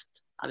first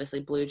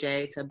obviously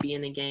Bluejay to be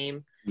in the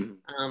game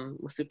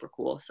was super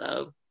cool.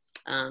 So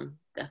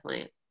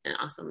definitely an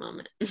awesome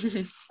moment.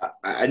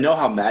 I know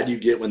how mad you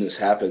get when this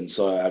happens,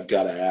 so I've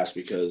got to ask,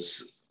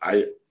 because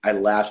I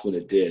laughed when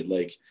it did.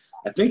 Like,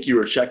 I think you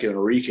were checking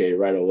Enrique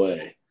right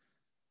away,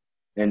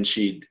 and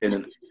she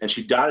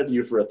dotted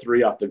you for a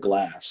three off the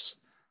glass.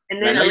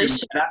 And then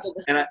Alicia,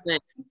 and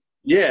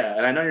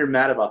I know you're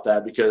mad about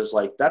that, because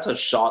like that's a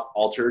shot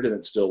altered and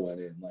it still went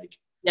in. Like,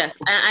 yes,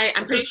 and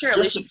I'm pretty sure just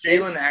Alicia, the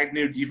Jaylyn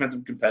Agnew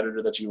defensive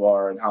competitor that you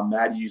are, and how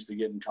mad you used to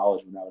get in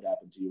college when that would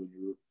happen to you, when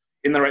you were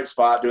in the right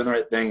spot doing the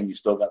right thing and you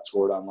still got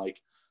scored on. Like,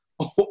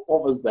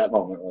 what was that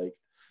moment like?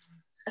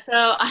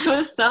 So I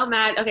was so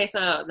mad. Okay,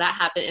 so that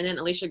happened, and then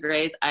Alicia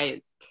Gray's,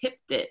 I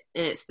tipped it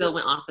and it still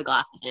went off the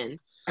glass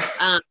again.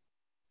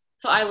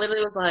 So I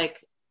literally was like,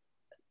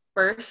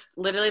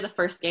 the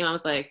first game, I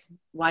was like,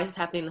 why is this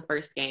happening in the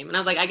first game? And I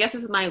was like, I guess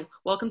this is my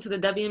welcome to the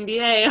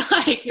WNBA.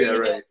 Like, yeah,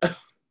 right.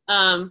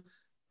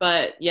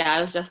 But yeah,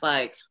 I was just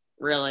like,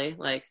 really?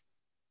 Like,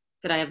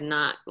 could I have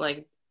not,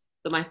 like,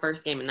 my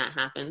first game and that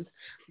happens?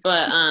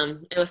 But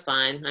it was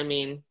fine. I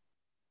mean,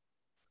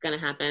 it's gonna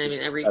happen. I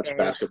mean, every that's day,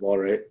 basketball,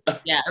 right?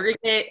 Yeah, every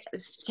day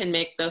can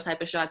make those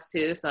type of shots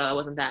too. So I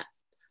was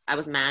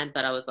mad,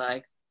 but I was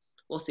like,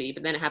 we'll see.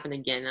 But then it happened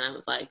again, and I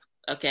was like,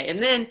 okay. And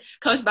then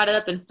Coach brought it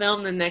up and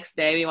filmed the next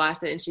day. We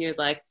watched it, and she was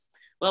like,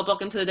 well,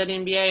 welcome to the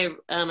WNBA.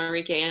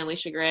 Enrique and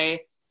Alicia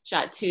Gray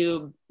shot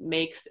 2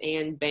 makes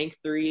and bank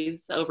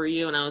threes over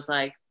you. And I was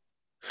like,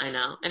 I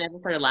know. And I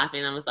started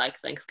laughing, and I was like,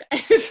 thanks,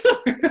 guys.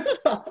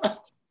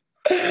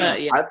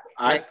 But, yeah.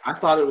 I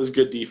thought it was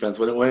good defense.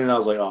 When it went in, I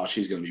was like, oh,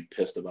 she's going to be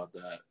pissed about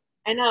that.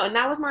 I know. And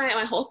that was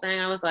my whole thing.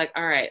 I was like,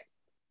 all right,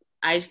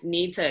 I just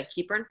need to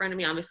keep her in front of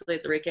me. Obviously,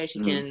 it's Enrique. She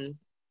can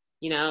 –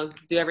 do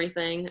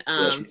everything.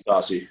 She's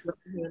saucy.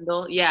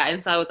 Yeah,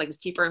 and so I was like,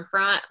 just keep her in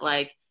front,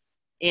 like,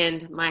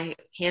 and my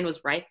hand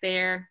was right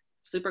there,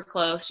 super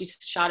close. She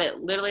shot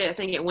it literally, I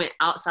think it went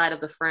outside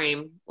of the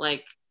frame,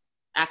 like,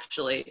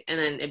 actually, and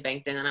then it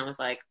banked in, and I was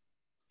like,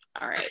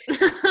 all right.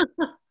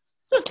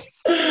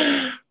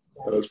 That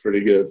was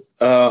pretty good.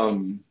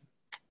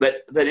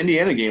 That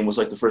Indiana game was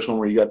like the first one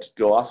where you got to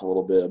go off a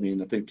little bit. I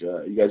mean, I think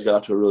you guys got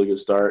off to a really good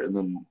start, and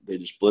then they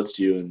just blitzed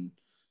you,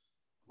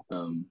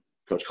 and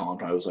Coach Collin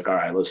probably was like, all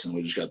right, listen,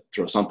 we just got to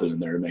throw something in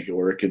there to make it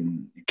work.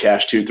 And you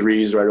cashed 2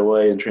 threes right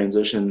away in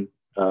transition.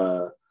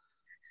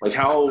 Like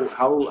how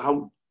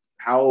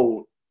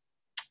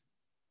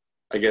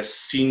I guess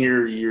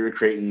senior year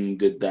Creighton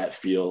did that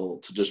feel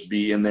to just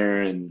be in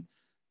there, and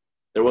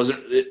they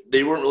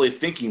weren't really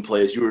thinking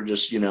plays. You were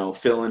just,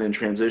 filling in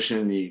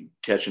transition, you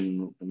catch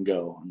and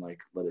go and like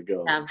let it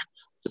go. Yeah.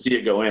 To see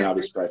it go in,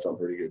 obviously I felt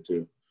pretty good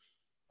too.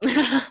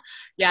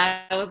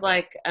 Yeah, I was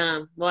like,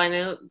 well, I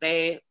know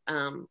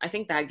I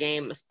think that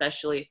game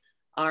especially,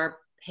 our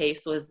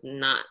pace was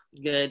not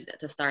good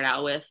to start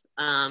out with.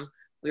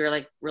 We were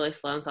like really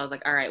slow, and so I was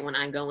like, all right, when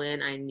I go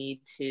in, I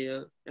need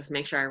to just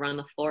make sure I run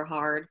the floor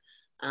hard.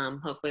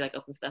 Hopefully like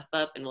open stuff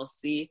up, and we'll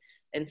see.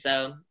 And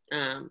so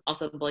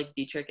also Blake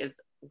Dietrich is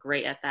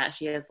great at that.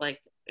 She has like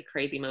a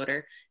crazy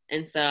motor.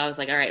 And so I was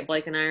like, all right,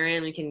 Blake and I are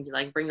in, we can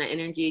like bring that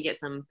energy, get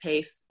some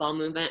pace, ball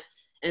movement.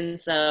 And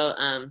so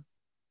I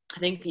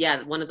think,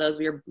 yeah, one of those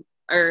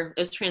it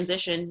was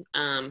transition.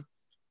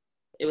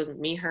 It was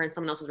me, her, and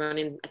someone else was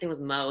running. I think it was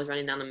Mo was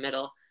running down the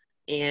middle.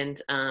 And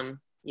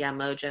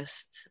Mo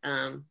just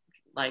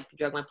like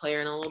drug my player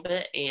in a little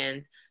bit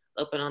and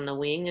open on the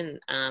wing. And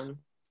I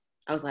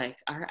was like,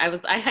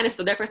 I kind of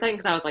stood there for a second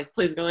because I was like,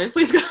 please go in,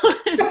 please go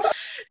in.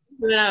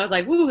 And then I was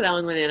like, woo, that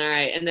one went in, all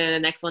right. And then the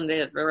next one,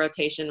 the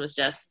rotation was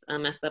just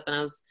messed up, and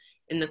I was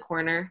in the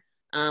corner,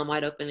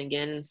 wide open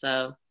again. And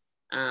so,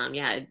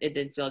 it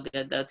did feel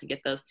good, though, to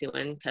get those two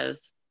in,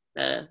 because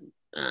the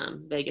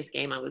Vegas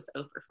game, I was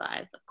 0 for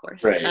 5, of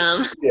course. Right.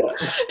 Yeah.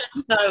 So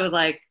I was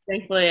like,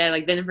 thankfully, I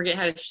like didn't forget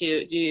how to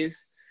shoot. Jeez.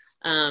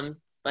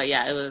 But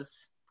yeah, it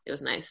was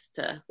nice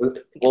to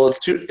well,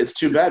 it's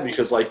too bad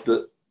because like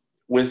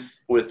with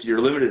your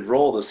limited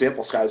role, the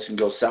sample size can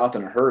go south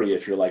in a hurry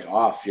if you're like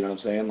off. You know what I'm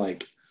saying?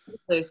 Like,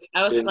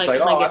 I was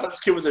like, oh, I thought this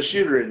kid was a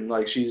shooter, and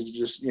like she's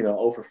just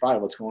 0 for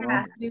 5. What's going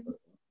on?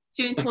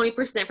 Shooting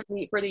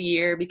 20% for the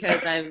year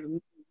because I've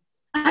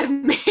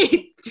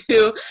made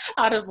 2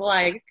 out of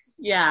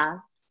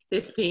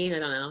 15. I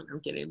don't know. I'm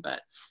kidding,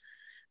 but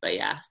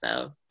yeah.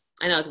 So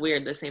I know it's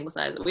weird, the sample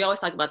size. We always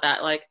talk about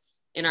that, like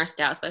in our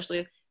scout,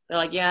 especially. They're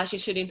like, yeah,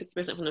 she's shooting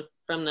 6%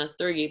 from the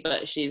 3,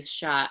 but she's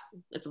shot.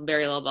 It's a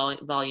very low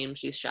volume.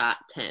 She's shot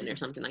 10 or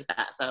something like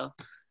that. So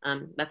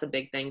that's a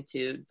big thing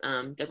too.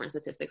 Different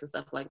statistics and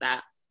stuff like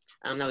that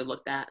that we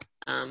looked at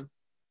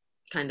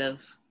kind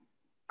of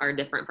are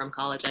different from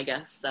college, I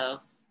guess. So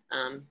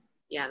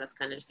that's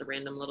kind of just a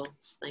random little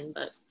thing.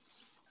 But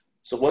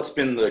so, what's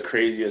been the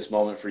craziest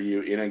moment for you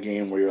in a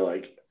game where you're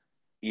like,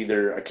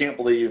 either I can't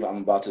believe I'm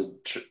about to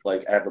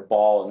I have the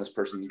ball and this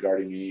person's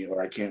guarding me,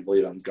 or I can't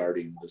believe I'm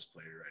guarding this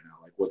player right now.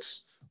 Like, what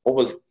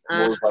was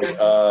like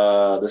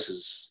this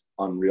is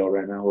unreal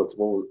right now. What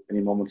was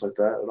any moments like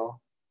that at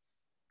all?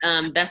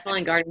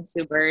 Definitely guarding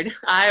Sue Bird.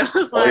 I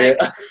was like,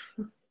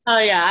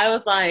 I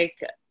was like,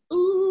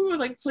 ooh,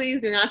 like please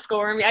do not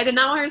score me. I did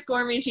not want her to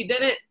score me, and she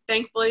didn't.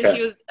 Thankfully,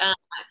 She was. I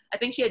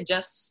think she had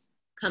just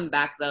come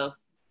back though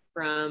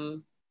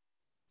from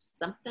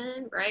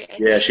something, right?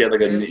 She had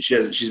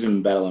she's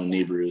been battling a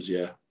knee bruise,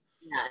 yeah,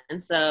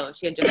 and so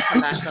she had just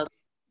come back, so I was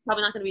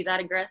probably not going to be that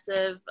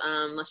aggressive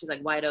unless she's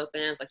like wide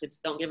open. It's like,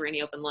 just don't give her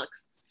any open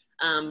looks.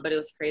 But it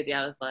was crazy.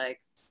 I was like,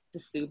 to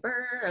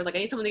Super, I was like, I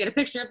need someone to get a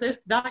picture of this,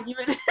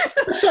 document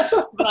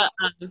it.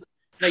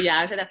 but yeah,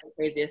 I would say that's the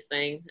craziest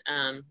thing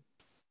on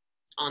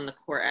the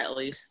court, at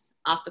least.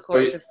 Off the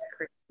court, it's just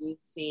crazy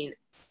seeing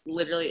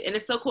literally, and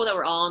it's so cool that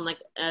we're all in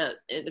like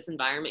this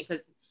environment,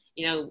 because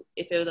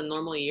if it was a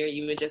normal year,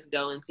 you would just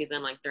go and see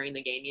them like during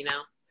the game,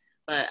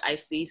 But I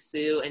see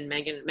Sue and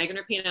Megan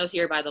Rapinoe's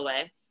here, by the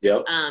way.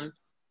 Yep.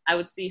 I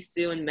would see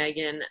Sue and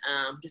Megan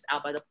just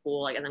out by the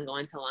pool, like as I'm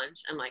going to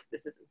lunch. I'm like,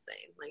 this is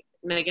insane. Like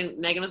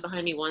Megan was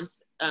behind me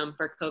once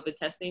for COVID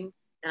testing,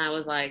 and I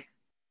was like,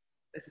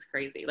 this is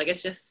crazy. Like,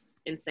 it's just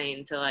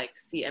insane to like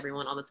see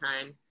everyone all the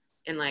time,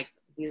 and like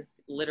these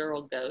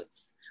literal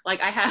goats.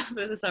 Like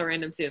this is so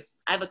random too.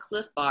 I have a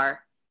Cliff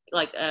Bar,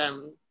 like a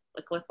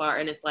Cliff Bar,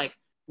 and it's like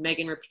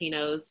Megan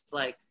Rapinoe's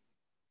like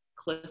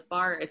Cliff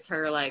Bar. It's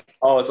her like,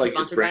 it's like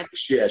sponsored by.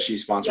 Yeah,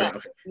 she's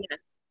sponsored. Yeah.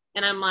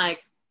 And I'm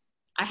like,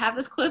 I have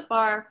this Cliff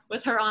Bar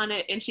with her on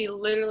it, and she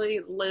literally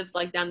lives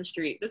like down the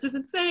street. This is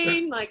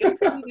insane. Like, it's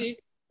crazy.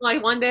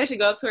 Like, one day I should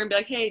go up to her and be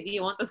like, hey, do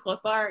you want this Cliff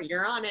Bar?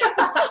 You're on it.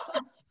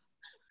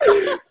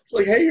 It's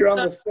like, hey, you're on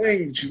this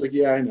thing. She's like,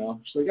 yeah, I know.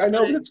 She's like, I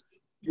know, but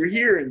you're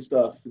here and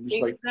stuff. And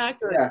just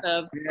exactly. Like,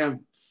 so, yeah.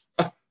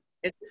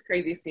 It's just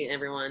crazy seeing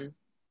everyone.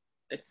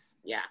 It's,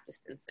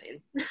 just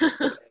insane.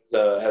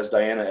 Has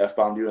Diana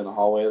F-bombed you in the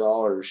hallway at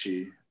all, or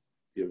you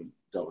haven't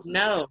dealt with it?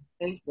 No,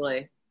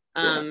 thankfully.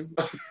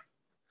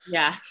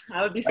 Yeah,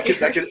 I would be scared.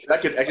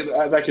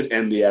 That could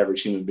end the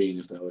average human being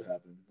if that would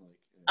happen.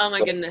 Oh my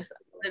goodness!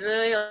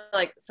 Literally,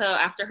 like, so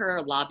after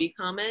her lobby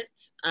comment,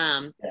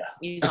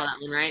 you saw that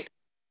one, right?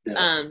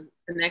 Yeah.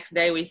 The next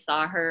day we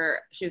saw her.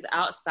 She was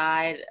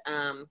outside.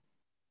 I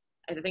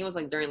think it was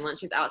like during lunch.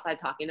 She was outside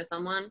talking to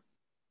someone,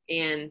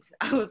 and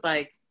I was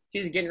like, she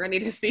was getting ready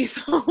to see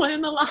someone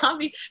in the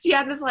lobby. She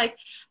had this like,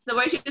 so the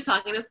way she was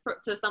talking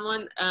to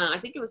someone. I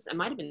think it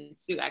might have been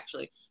Sue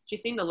actually. She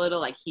seemed a little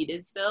like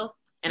heated still.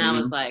 And I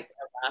was like,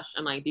 oh gosh,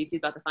 I'm like, DT's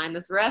about to find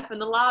this ref in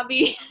the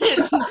lobby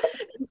and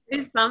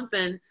do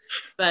something.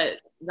 But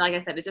like I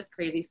said, it's just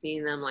crazy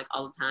seeing them like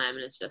all the time.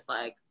 And it's just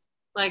like,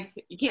 Like,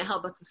 you can't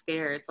help but to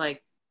stare. It's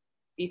like,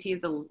 DT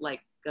is the,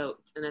 like, GOAT.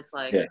 And it's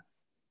like, Yeah.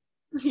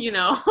 you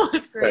know,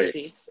 it's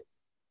crazy.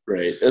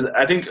 Right. And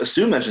I think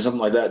Sue mentioned something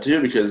like that,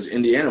 too, because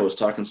Indiana was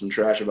talking some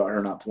trash about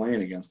her not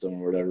playing against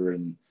them or whatever.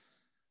 And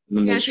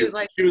then Yeah, she was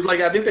like,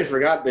 I think they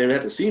forgot they would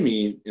have to see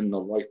me in the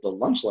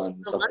lunch lines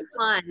and the stuff lunch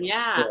like line,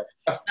 yeah.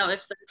 No,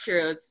 it's so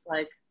true. It's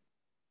like,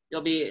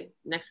 you'll be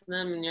next to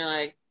them and you're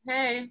like,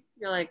 hey.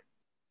 You're like,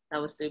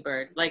 that was Sue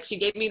Bird. Like, she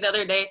gave me the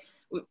other day,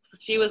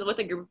 she was with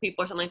a group of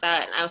people or something like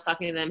that, and I was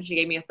talking to them. She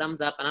gave me a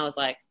thumbs up, and I was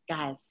like,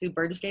 guys, Sue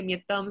Bird just gave me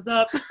a thumbs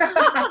up.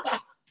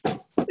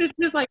 It's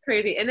just, like,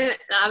 crazy. And then,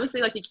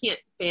 obviously, like, you can't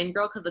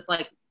fangirl because it's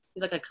like,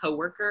 he's like a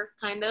coworker,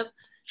 kind of.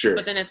 Sure.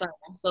 But then it's like,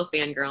 I'm still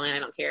fangirling. I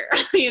don't care.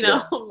 You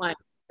know? Yeah. Like,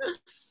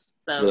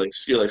 so.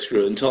 You're like,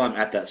 screw it. Until I'm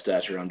at that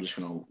stature, I'm just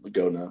going to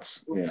go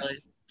nuts. Yeah.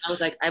 I was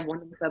like, I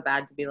wanted so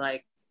bad to be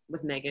like,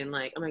 with Megan,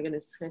 like, oh my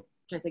goodness, can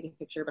I take a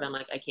picture? But I'm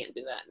like, I can't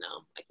do that.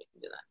 No, I can't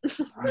do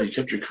that. Oh, you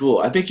kept your cool.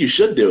 I think you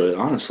should do it,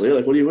 honestly.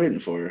 Like, what are you waiting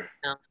for?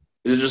 No.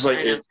 Is it just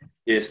like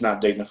it's not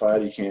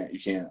dignified? You can't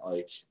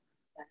like.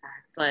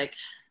 It's like,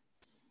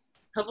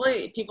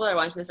 hopefully people are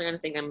watching this are gonna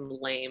think I'm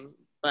lame,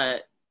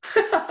 but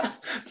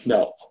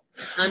no.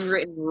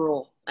 Unwritten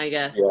rule, I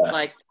guess. Yeah.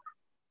 It's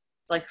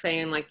like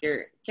saying like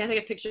can I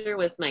take a picture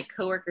with my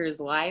coworker's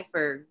wife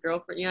or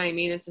girlfriend? You know what I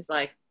mean? It's just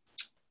like,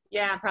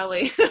 yeah,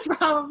 probably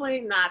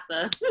not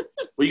the.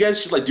 Well, you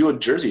guys should like do a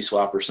jersey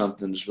swap or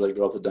something. Just like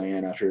go up to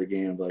Diane after a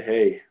game and be like,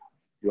 hey,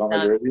 you want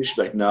my jersey? She's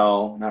like,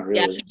 no, not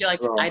really. Yeah, she'd be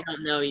like, I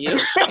don't know you.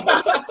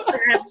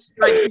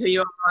 Like, who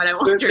you are, I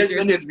want your jersey.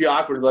 Then it'd be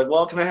awkward. Like,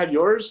 well, can I have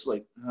yours?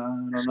 Like, I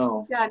don't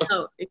know. Yeah,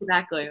 no,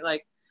 exactly.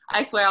 Like,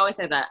 I swear I always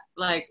say that.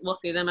 Like, we'll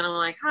see them and I'm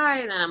like,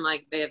 hi. And then I'm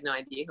like, they have no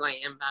idea who I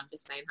am. But I'm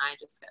just saying hi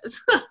just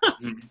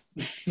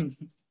because.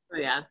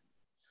 Yeah.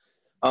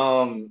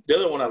 The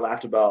other one I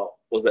laughed about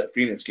was that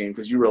Phoenix game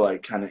because you were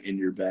like kind of in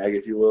your bag,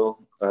 if you will.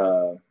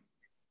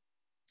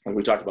 Like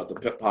we talked about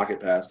the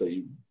pocket pass that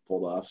you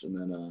pulled off, and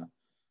then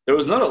there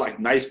was another like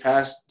nice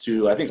pass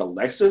to I think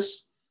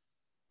Alexis.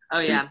 Oh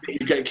yeah.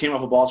 You came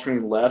off a ball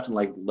screen left and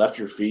like left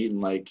your feet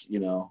and like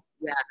yeah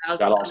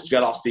got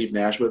all Steve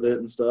Nash with it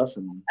and stuff.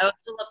 And I was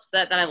a little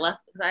upset that I left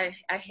because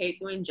I hate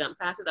doing jump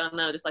passes. I don't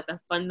know, just like the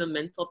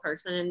fundamental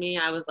person in me.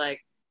 I was like,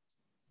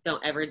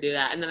 don't ever do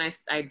that. And then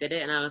I did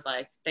it and I was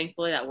like,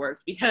 thankfully that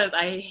worked because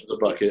I hate the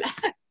bucket.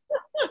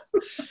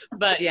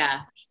 But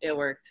yeah, it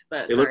worked.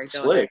 But it looked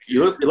slick.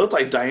 It looked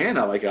like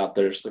Diana like out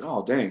there. She's like,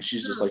 oh dang,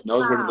 she's just like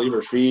knows where to leave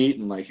her feet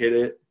and like hit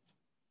it.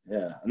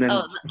 Yeah. And then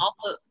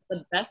also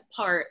the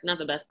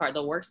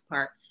worst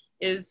part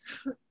is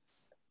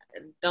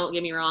don't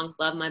get me wrong,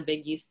 love my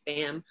Big East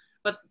fam.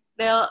 But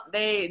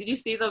did you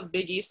see the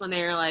Big East when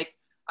they were like,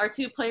 our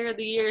 2 player of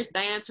the years,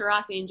 Diana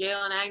Taurasi and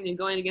Jaylyn Agnew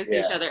going against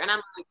each other? And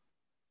I'm like,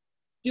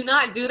 do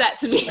not do that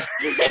to me.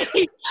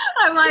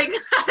 I'm like,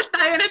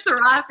 Diana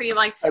Taurasi.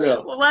 Like, I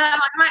know. What?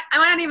 I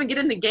might not even get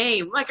in the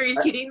game. Like, are you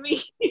kidding me?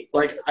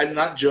 Like, I'm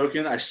not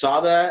joking. I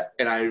saw that,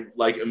 and I,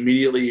 like,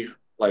 immediately,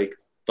 like,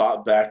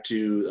 thought back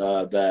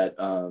to that,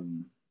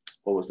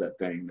 what was that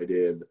thing they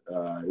did?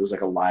 It was, like,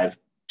 a live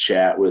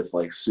chat with,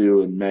 like,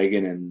 Sue and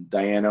Megan and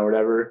Diana or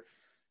whatever.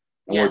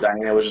 And where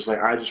Diana was just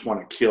like, I just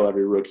want to kill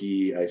every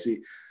rookie I see.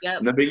 Yep.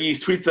 And the Big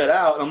East tweets that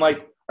out, and I'm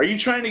like, are you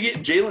trying to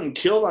get Jaylyn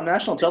killed on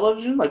national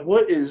television? Like,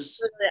 what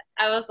is –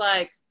 I was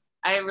like,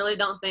 I really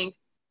don't think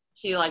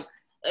she, like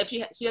 – if she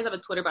does have a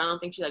Twitter, but I don't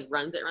think she, like,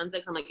 runs it.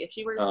 So I'm like, if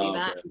she were to see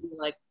that, she'd be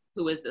like,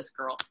 who is this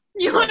girl?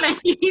 You know what I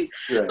mean? Right.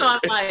 So I'm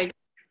like,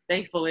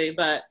 thankfully.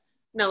 But,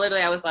 no,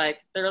 literally I was like,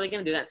 they're really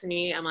going to do that to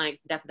me? I'm like,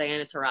 that's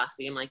Diana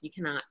Taurasi. I'm like, you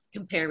cannot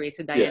compare me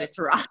to Diana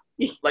Taurasi.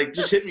 Like,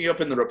 just hit me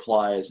up in the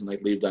replies and,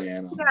 like, leave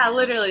Diana. Yeah,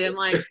 literally. I'm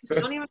like,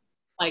 don't even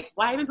 – like,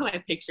 why even put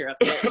my picture up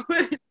there?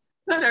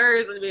 Put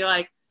hers and be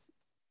like,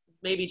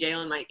 maybe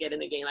Jaylyn might get in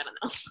the game. I don't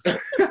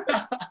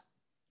know.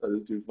 That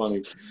is too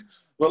funny.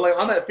 Well, like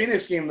on that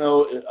Phoenix game,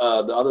 though,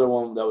 the other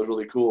one that was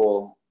really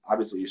cool,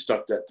 obviously you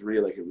stuck that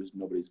 3 like it was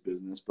nobody's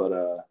business. But,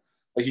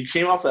 like you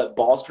came off that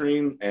ball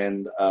screen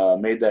and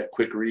made that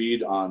quick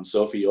read on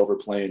Sophie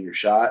overplaying your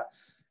shot.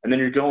 And then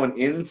you're going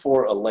in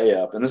for a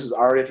layup. And this is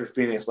already after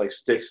Phoenix, like,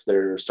 sticks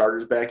their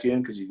starters back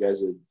in because you guys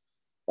had,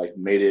 like,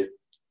 made it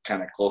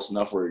kind of close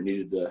enough where it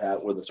needed to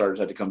have – where the starters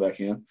had to come back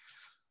in.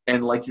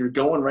 And, like, you're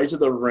going right to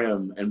the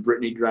rim, and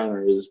Brittany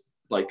Griner is,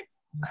 like,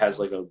 has,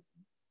 like, a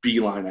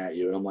beeline at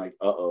you. And I'm like,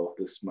 uh-oh,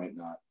 this might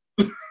not.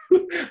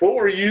 What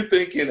were you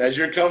thinking as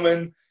you're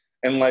coming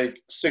and,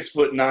 like,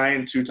 6'9",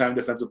 2-time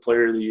Defensive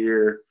Player of the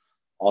Year,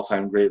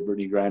 all-time great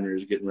Brittany Griner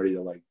is getting ready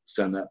to, like,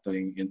 send that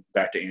thing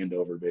back to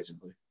Andover,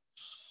 basically?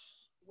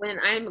 When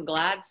I'm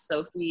glad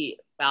Sophie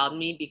fouled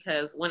me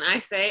because when I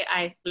say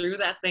I threw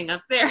that thing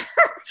up there,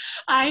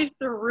 I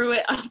threw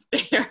it up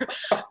there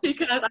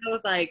because I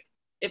was like,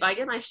 if I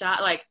get my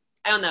shot, like,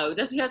 I don't know,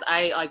 just because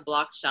I, like,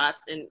 blocked shots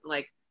and,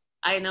 like,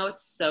 I know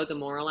it's so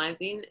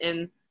demoralizing.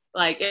 And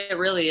Like, it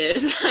really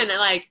is. And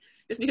like,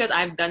 just because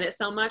I've done it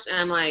so much, and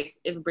I'm like,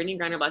 if Brittany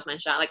Griner blocks my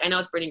shot, like, I know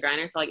it's Brittany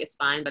Griner, so like, it's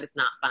fine, but it's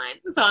not fine.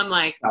 So I'm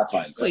like, Not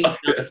fine. please don't.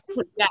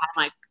 Yeah,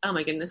 I'm like, oh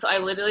my goodness. So I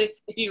literally,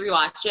 if you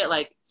rewatch it,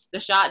 like, the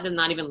shot does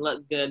not even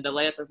look good. The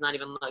layup does not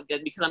even look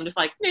good because I'm just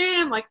like,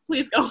 man, like,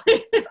 please go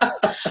in.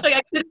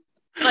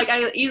 Like,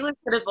 I easily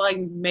could have like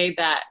made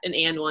that an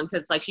and one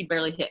because like she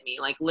barely hit me,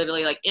 like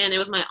literally, like, and it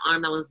was my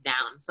arm that was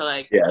down. So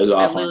like, Yeah, it was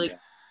I off literally, on,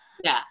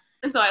 yeah.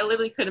 And so I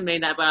literally could have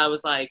made that, but I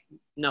was like,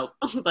 nope.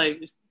 I was like,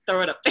 just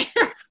throw it up there.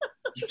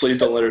 Please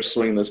don't let her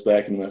swing this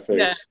back in my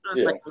face.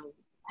 Yeah. Like,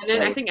 and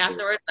then I think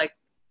afterwards, like,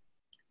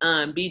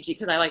 BG,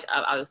 because I like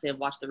obviously I've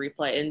watched the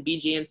replay, and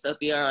BG and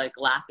Sophia are like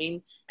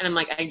laughing, and I'm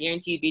like, I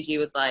guarantee you BG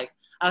was like,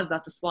 I was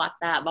about to swat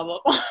that, blah blah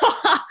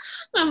blah.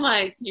 I'm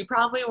like, you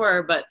probably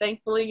were, but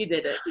thankfully you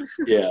did it.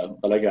 Yeah,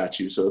 but I got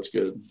you, so it's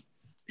good.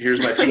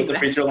 Here's my team at the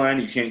free throw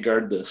line. You can't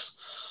guard this.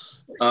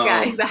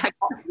 Yeah,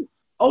 exactly.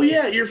 Oh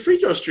yeah, your free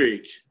throw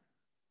streak.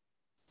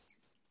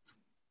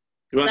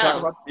 You want to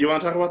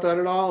talk about that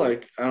at all?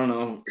 Like, I don't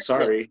know.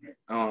 Sorry.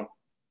 So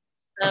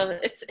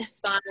it's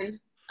fine.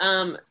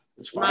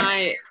 It's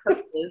fine.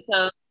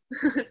 So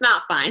it's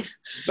not fine.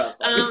 It's not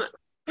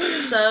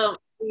fine. So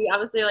we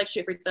obviously like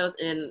shoot free throws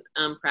in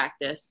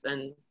practice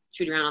and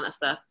shoot around on that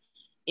stuff.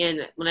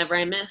 And whenever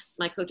I miss,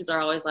 my coaches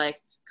are always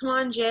like, "Come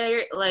on,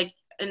 Jay!" Like,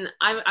 and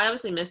I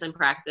obviously missed in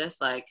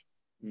practice, like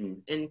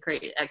at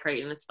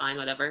Creighton, it's fine,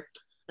 whatever.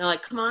 They're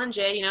like, "Come on,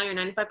 Jay! You know, you're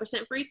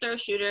 95% free throw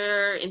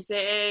shooter,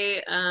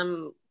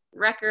 NCAA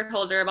record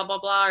holder, blah blah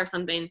blah, or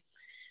something."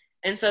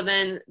 And so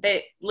then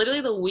they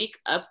literally the week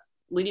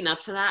leading up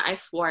to that, I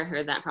swore I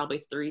heard that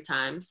probably 3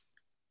 times.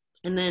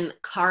 And then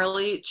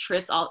Carly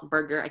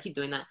Tritz-Altberger, I keep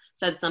doing that,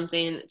 said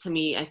something to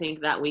me, I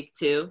think, that week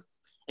too.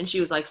 And she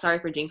was like, sorry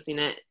for jinxing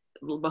it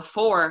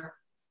before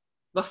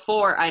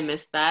I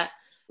missed that.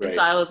 Right. And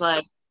so I was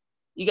like,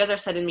 you guys are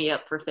setting me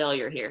up for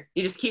failure here.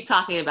 You just keep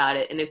talking about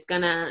it, and it's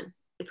gonna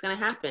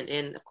happen.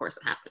 And of course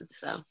it happened.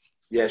 So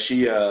yeah,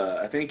 she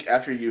I think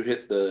after you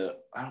hit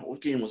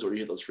what game was it where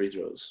you hit those free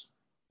throws?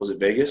 Was it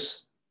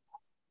Vegas?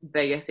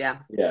 Vegas, yeah.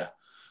 Yeah.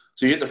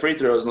 So you hit the free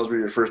throws, and those were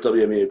your first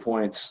WNBA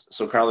points.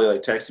 So Carly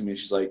like texted me, and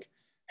she's like,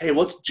 "Hey,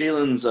 what's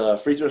Jaylyn's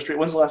free throw streak?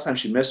 When's the last time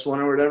she missed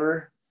one or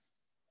whatever?"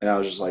 And I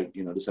was just like,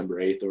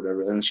 December 8th or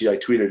whatever. And then she like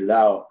tweeted it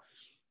out,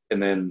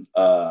 and then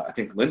I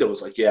think Linda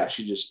was like, "Yeah,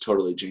 she just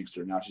totally jinxed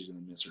her. Now she's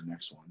gonna miss her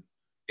next one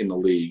in the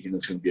league, and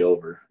it's gonna be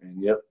over." And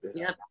yep.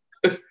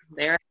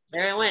 There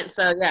it went.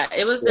 So yeah,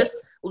 it was just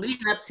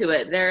leading up to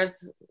it.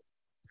 There's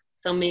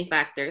so many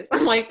factors.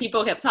 Like,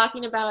 people kept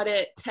talking about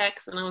it,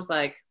 texts, and I was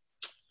like,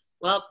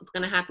 well, it's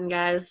going to happen,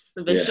 guys,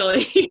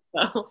 eventually.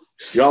 Yeah. So,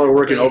 y'all are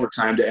working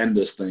overtime to end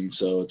this thing,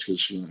 so it's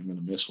because she's going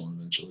to miss one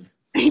eventually.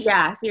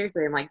 Yeah,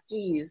 seriously. I'm like,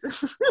 geez.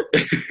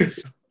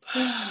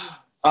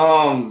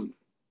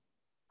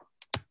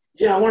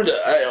 Yeah, I wanted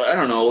to, I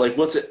don't know, like,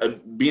 what's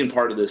it, being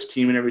part of this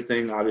team and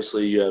everything.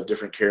 Obviously, you have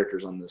different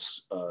characters on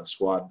this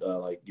squad.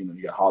 Like, you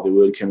got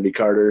Hollywood, Kennedy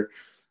Carter,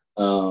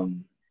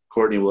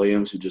 Courtney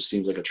Williams, who just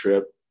seems like a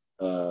trip.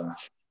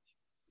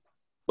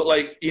 But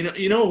like,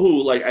 you know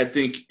who, like, I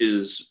think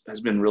has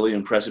been really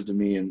impressive to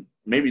me, and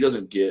maybe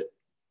doesn't get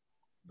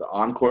the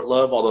on-court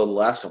love, although the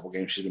last couple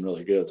games she's been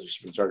really good, so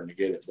she's been starting to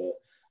get it. But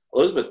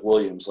Elizabeth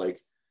Williams,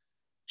 like,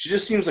 she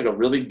just seems like a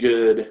really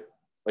good,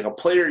 like, a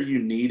player you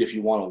need if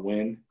you want to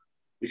win,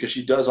 because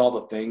she does all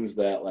the things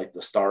that, like,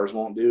 the stars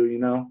won't do,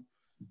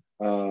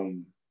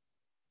 and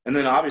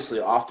then obviously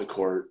off the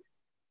court,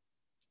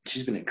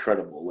 she's been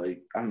incredible.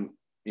 Like,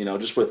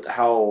 just with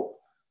how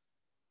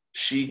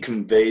she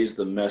conveys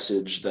the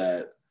message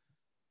that,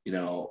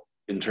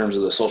 in terms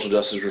of the social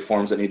justice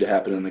reforms that need to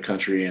happen in the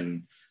country,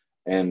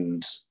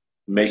 and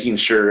making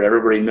sure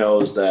everybody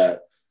knows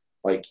that,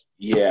 like,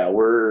 yeah,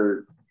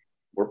 we're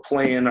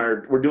doing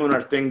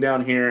our thing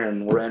down here,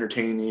 and we're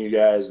entertaining you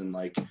guys, and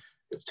like,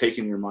 it's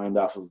taking your mind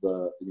off of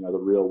the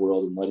real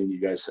world and letting you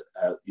guys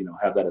have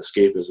that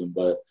escapism,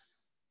 but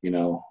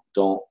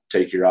don't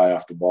take your eye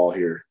off the ball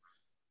here.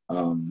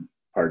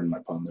 Pardon my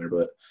pun there,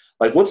 but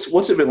like, what's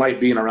it been like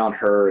being around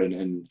her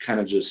and kind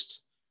of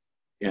just,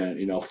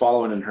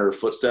 following in her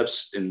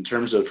footsteps in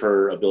terms of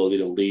her ability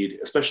to lead,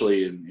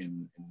 especially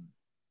in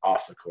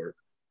off the court?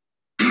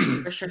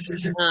 For sure.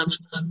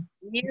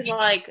 He's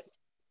like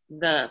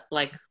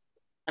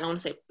I don't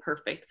want to say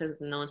perfect, because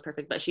no one's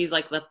perfect, but she's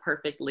like the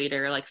perfect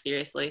leader. Like,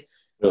 seriously,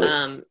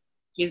 really?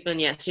 She's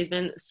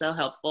been so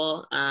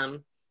helpful.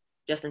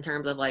 Just in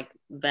terms of like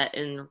vet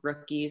and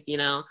rookies,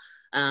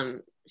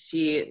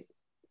 she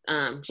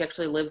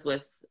actually lives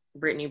with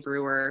Brittany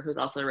Brewer, who's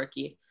also a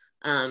rookie.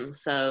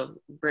 So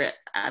Britt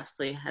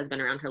absolutely has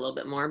been around her a little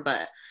bit more,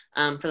 but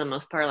for the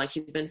most part, like,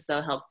 she's been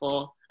so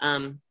helpful,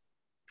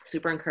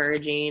 super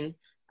encouraging.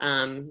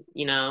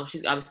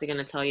 She's obviously going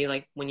to tell you,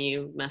 like, when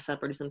you mess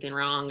up or do something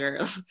wrong,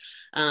 or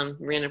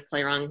ran a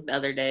play wrong the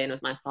other day and it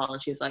was my fault,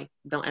 and she's like,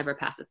 don't ever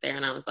pass it there.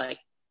 And I was like,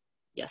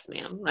 yes,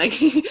 ma'am. Like,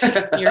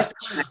 seriously.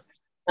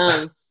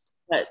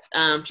 But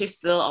she's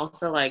still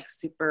also like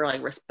super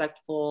like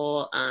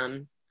respectful.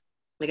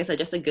 Like I said,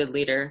 just a good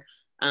leader.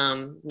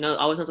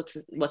 always knows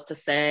what to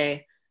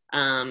say.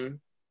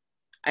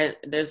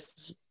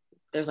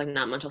 There's like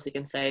not much else you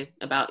can say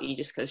about E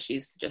just because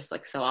she's just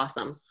like so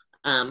awesome.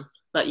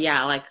 But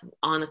yeah, like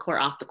on the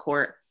court, off the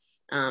court,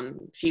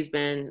 she's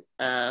been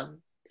a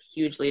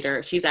huge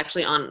leader. She's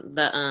actually on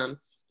the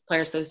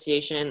Player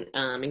Association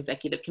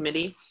executive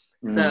committee.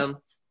 Mm-hmm.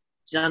 So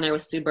she's on there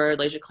with Sue Bird,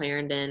 Lasia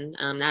Clarendon,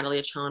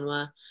 Natalie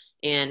Achanwa,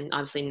 and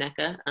obviously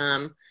NECA.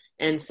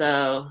 And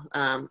so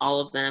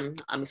all of them,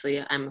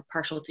 obviously I'm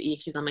partial to E,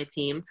 she's on my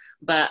team,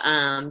 but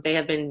they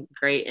have been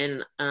great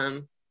in,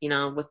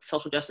 with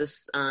social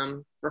justice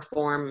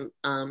reform,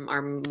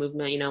 our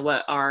movement,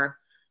 what our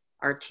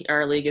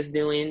league is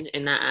doing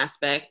in that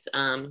aspect.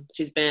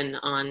 She's been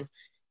on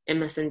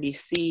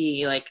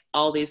MSNBC, like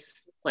all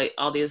these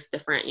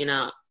different,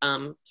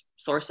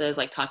 sources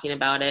like talking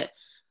about it,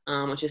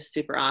 which is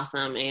super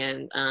awesome.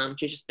 And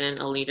she's just been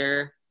a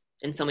leader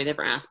in so many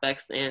different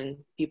aspects, and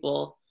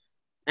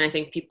I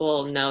think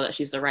people know that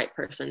she's the right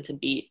person to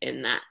be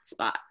in that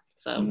spot.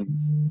 So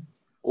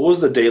what was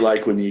the day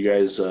like when you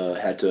guys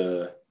had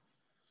to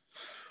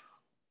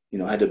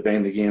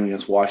bang the game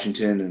against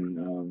Washington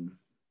and,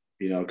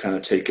 kind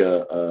of take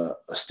a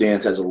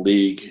stance as a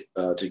league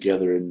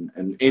together and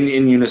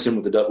in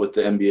unison with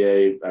the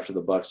NBA after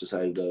the Bucks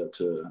decided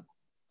to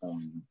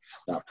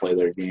not play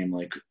their game?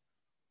 Like,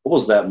 what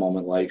was that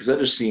moment like? Because that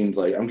just seemed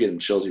like, I'm getting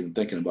chills even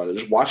thinking about it.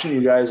 Just watching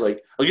you guys, like,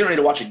 I was getting ready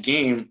to watch a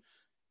game,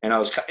 and I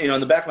was,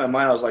 in the back of my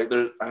mind, I was like,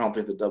 I don't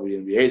think the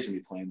WNBA is going to be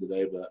playing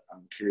today, but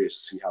I'm curious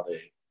to see how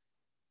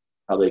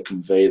they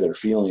convey their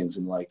feelings.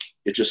 And, like,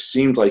 it just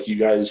seemed like you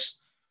guys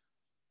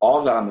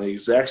all got on the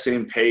exact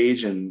same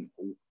page. And,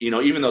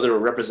 even though there were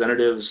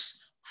representatives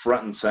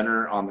front and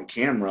center on the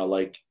camera,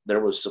 like, there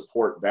was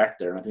support back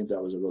there. And I think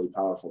that was a really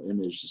powerful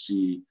image to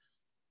see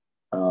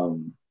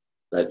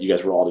that you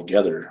guys were all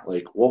together.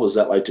 Like, what was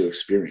that like to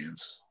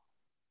experience?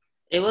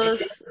 It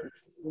was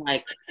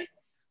like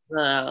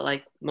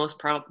the most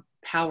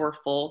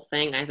powerful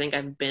thing I think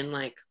I've been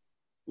like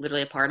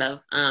literally a part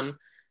of.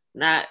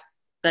 That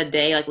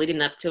day, like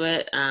leading up to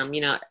it,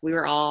 we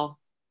were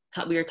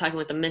talking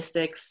with the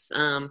Mystics,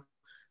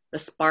 the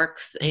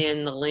Sparks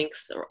and the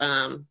Lynx.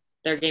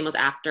 Their game was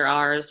after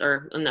ours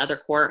or in the other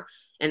court,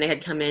 and they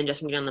had come in just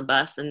from getting on the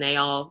bus, and they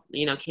all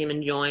came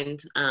and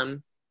joined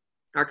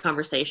our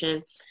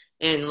conversation.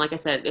 And like I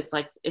said, it's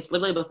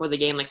literally before the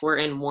game. Like, we're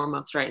in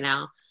warm-ups right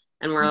now,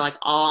 and we're like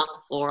all on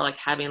the floor, like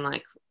having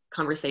like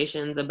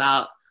conversations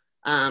about,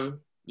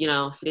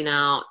 sitting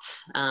out,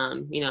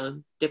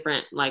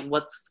 different, like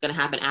what's going to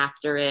happen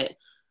after it,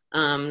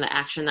 the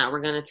action that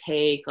we're going to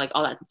take, like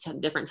all that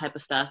different type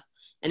of stuff.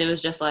 And it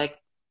was just like,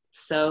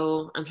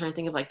 so I'm trying to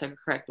think of like the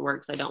correct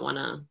words. I don't want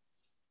to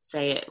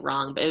say it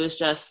wrong, but it was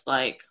just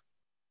like,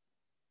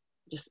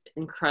 just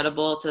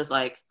incredible to just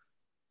like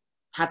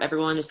have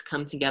everyone just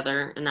come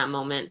together in that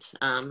moment.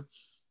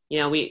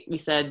 We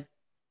said,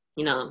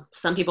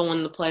 some people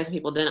wanted to play, some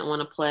people didn't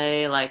want to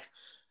play. Like,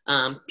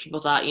 people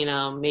thought,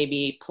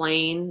 maybe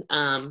playing,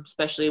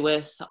 especially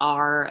with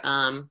our,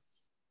 I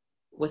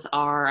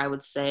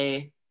would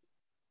say,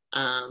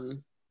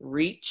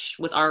 reach,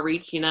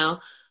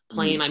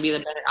 playing might be the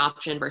better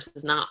option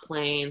versus not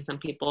playing. Some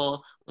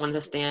people wanted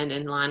to stand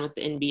in line with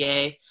the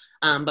NBA.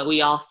 But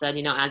we all said,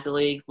 as a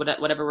league,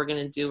 whatever we're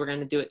going to do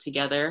it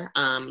together.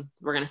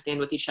 We're going to stand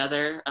with each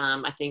other.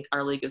 I think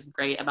our league is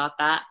great about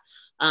that.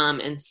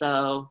 And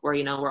so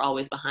we're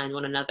always behind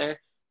one another.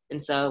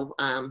 And so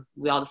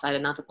we all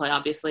decided not to play,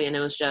 obviously. And it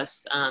was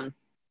just an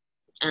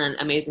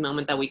amazing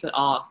moment that we could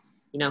all,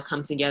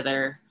 come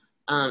together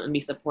and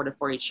be supportive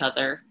for each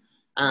other,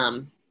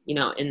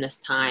 in this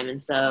time.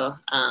 And so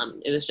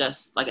it was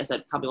just, like I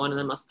said, probably one of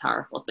the most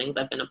powerful things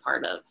I've been a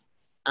part of.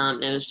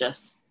 It was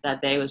just,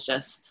 that day was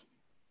just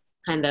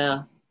kind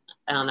of,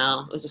 I don't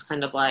know, it was just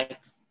kind of like,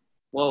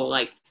 whoa,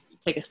 like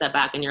take a step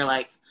back and you're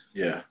like,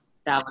 yeah,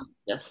 that was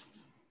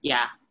just,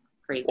 yeah,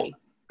 crazy. Well,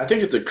 I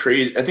think it's a a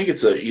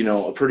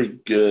pretty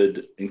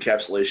good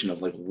encapsulation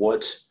of like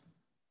what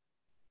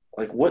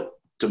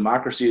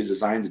democracy is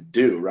designed to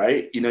do,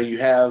 right? You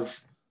have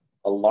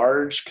a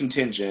large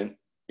contingent,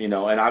 and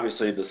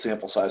obviously the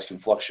sample size can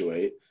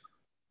fluctuate,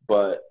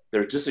 but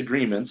there's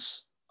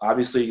disagreements.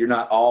 Obviously, you're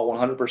not all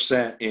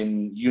 100%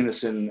 in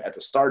unison at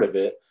the start of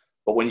it,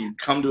 but when you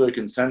come to a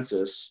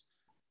consensus,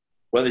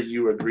 whether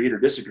you agreed or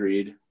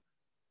disagreed,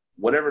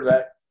 whatever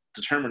that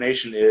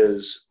determination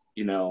is,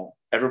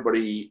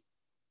 everybody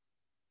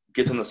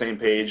gets on the same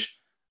page,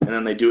 and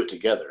then they do it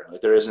together.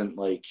 Like, there isn't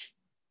like,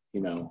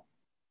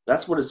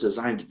 that's what it's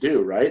designed to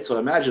do, right? So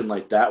imagine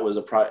like that was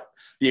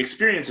the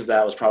experience of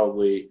that was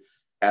probably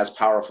as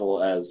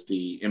powerful as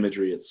the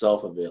imagery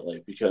itself of it,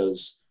 like,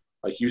 because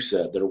like you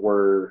said, there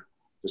were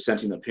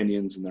dissenting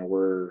opinions, and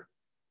it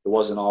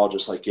wasn't all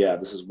just like, yeah,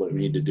 this is what we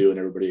need to do, and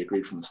everybody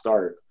agreed from the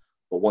start.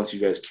 But once you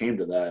guys came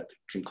to that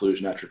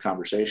conclusion after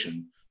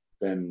conversation,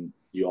 then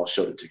you all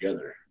showed it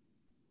together.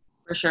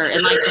 For sure.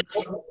 And like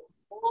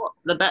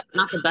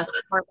not the best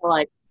part, but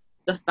like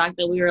the fact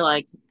that we were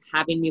like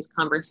having these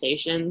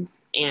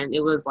conversations, and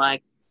it was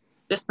like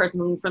this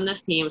person from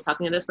this team was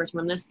talking to this person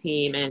from this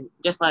team, and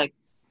just like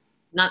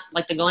not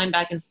like the going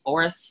back and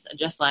forth,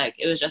 just like,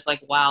 it was just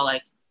like, wow,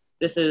 like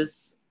this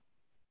is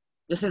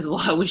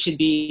what we should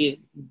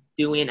be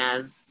doing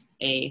as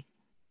a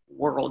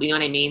world. You know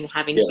what I mean?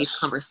 Having these Yes.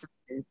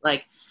 conversations,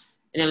 like,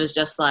 and it was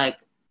just like,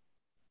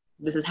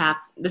 this is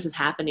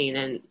happening,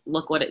 and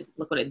look what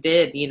it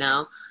did, you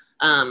know?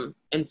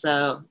 And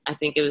so I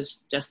think it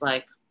was just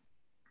like,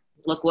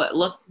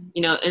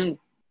 you know, and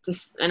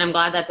I'm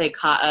glad that they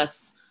caught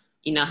us,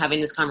 you know, having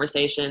these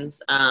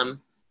conversations,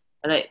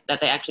 that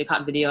they actually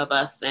caught video of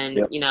us, and,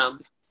 Yep. you know,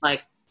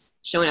 like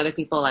showing other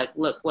people, like,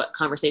 look what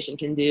conversation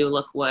can do,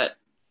 look what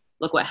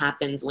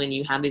happens when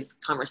you have these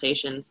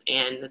conversations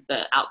and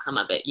the outcome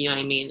of it, you know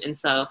what I mean? And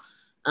so,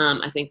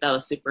 I think that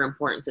was super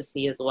important to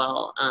see as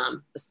well,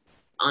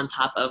 on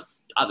top of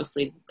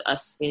obviously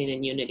us standing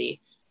in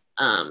unity.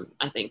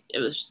 I think it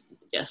was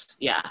just,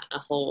 yeah,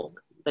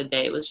 the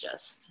day was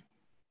just,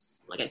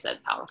 like I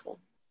said, powerful.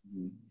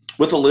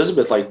 With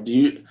Elizabeth, like,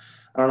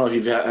 I don't know if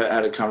you've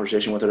had a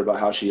conversation with her about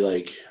how she,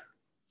 like,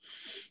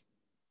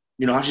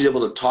 you know, how she's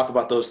able to talk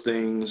about those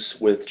things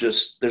with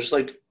there's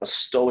like a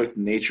stoic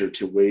nature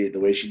to the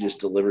way she just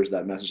delivers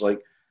that message.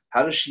 Like,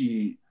 how does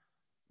she,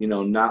 you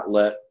know, not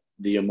let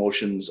the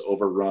emotions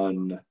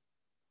overrun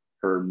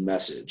her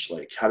message?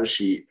 Like, how does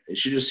she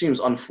just seems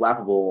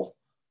unflappable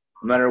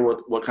no matter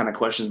what kind of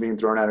questions being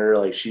thrown at her.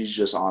 Like, she's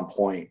just on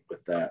point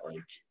with that.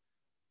 Like,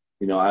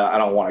 you know, I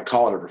don't want to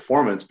call it a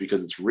performance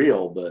because it's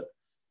real, but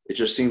it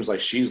just seems like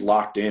she's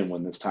locked in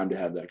when it's time to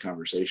have that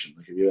conversation.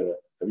 Like, have you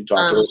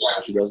talked to her about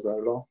how she does that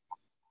at all?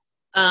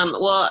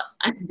 Well,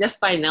 just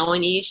by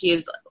knowing you,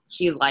 she's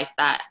like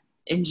that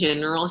in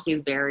general.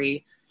 She's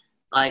very,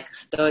 like,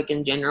 stoic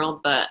in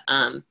general, but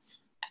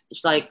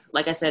she's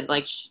like I said,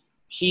 like,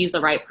 she's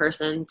the right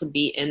person to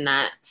be in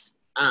that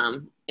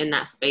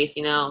space,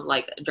 you know,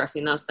 like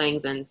addressing those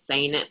things and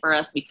saying it for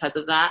us because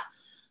of that.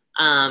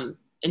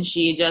 And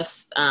she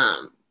just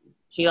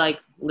she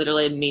like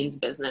literally means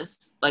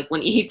business. Like,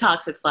 when he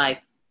talks, it's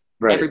like,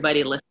 Right.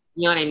 everybody listens.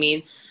 You know what I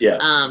mean?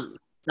 Yeah.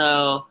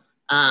 So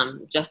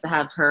just to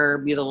have her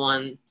be the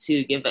one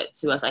to give it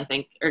to us, I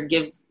think, or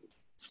you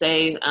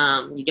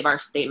give our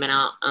statement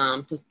out,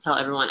 to tell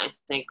everyone. I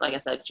think, like I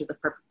said, she's the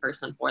perfect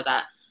person for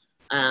that,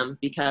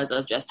 because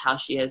of just how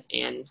she is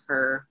and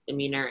her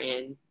demeanor,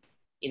 and,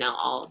 you know,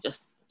 all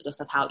just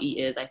of how E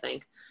is, I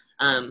think.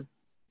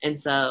 And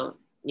so,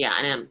 yeah,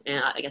 and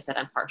like I said,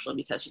 I'm partial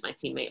because she's my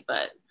teammate,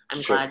 but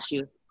I'm glad she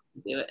would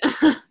do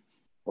it.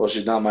 Well,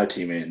 she's not my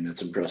teammate, and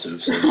it's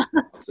impressive. So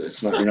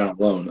it's not, you're not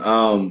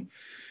alone.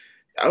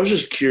 I was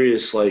just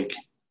curious, like,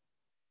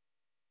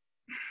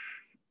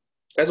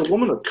 as a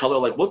woman of color,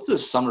 like, what's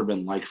this summer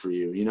been like for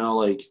you? You know,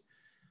 like,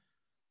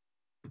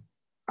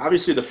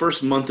 obviously the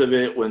first month of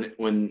it,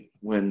 when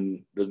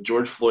the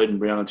George Floyd and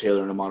Breonna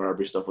Taylor and Ahmaud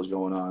Arbery stuff was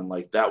going on,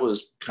 like, that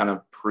was kind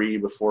of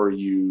before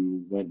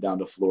you went down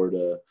to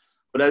Florida.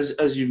 But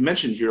as you've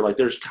mentioned here, like,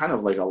 there's kind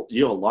of like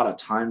you have a lot of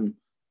time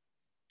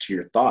to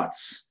your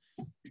thoughts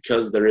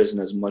because there isn't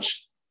as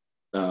much,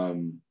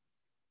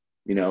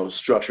 you know,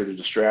 structure to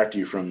distract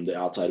you from the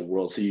outside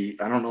world. So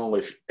I don't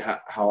know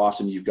how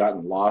often you've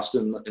gotten lost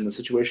in the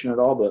situation at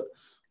all, but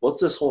what's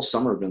this whole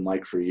summer been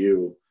like for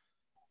you,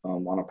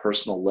 on a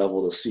personal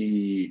level, to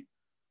see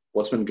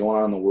what's been going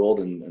on in the world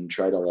and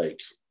try to, like,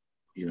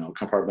 you know,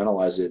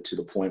 compartmentalize it to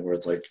the point where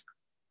it's like,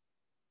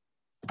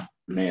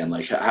 man,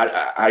 like,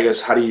 I guess,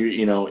 how do you,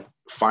 you know,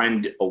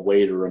 find a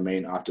way to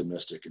remain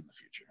optimistic in the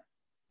future?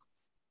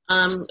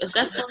 It's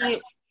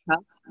definitely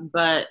tough,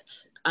 but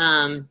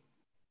I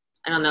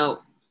don't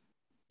know.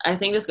 I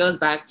think this goes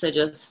back to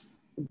just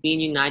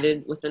being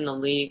united within the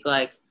league.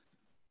 Like,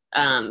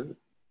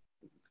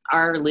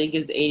 our league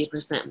is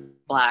 80%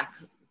 Black,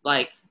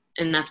 like,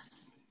 and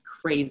that's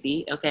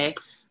crazy. Okay.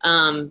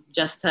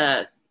 Just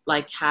to,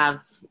 like,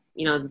 have,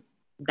 you know,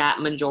 that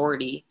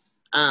majority,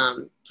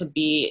 to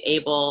be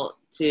able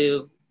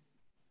to,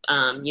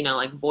 you know,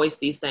 like, voice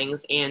these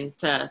things and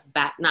to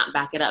not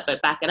back it up,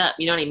 but back it up.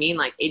 You know what I mean?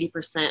 Like,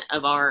 80%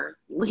 of our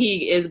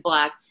league is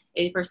Black.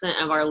 80%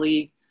 of our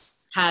league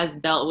has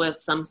dealt with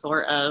some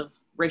sort of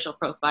racial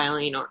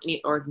profiling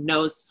or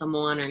knows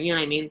someone, or, you know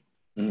what I mean?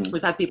 Mm-hmm.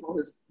 We've had people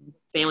whose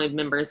family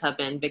members have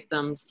been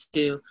victims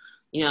to,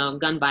 you know,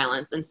 gun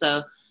violence. And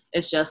so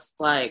it's just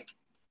like,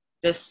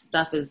 this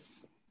stuff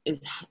is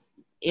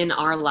in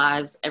our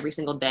lives every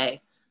single day.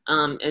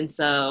 And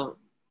so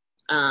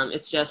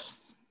it's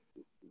just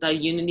the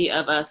unity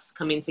of us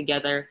coming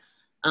together,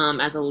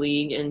 as a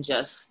league, and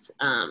just,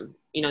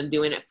 you know,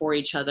 doing it for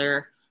each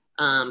other,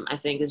 I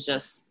think is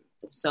just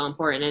so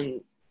important.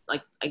 And,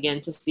 like,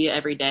 again, to see it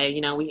every day,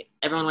 you know,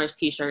 everyone wears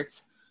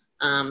t-shirts,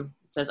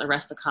 says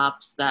arrest the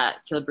cops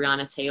that killed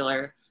Breonna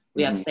Taylor.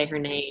 We have Say Her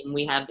Name.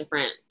 We have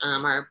different,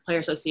 our player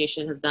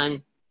association has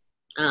done,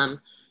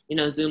 you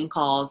know, Zoom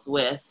calls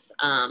with,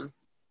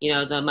 you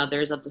know, the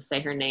mothers of the Say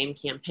Her Name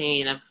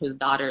campaign, of whose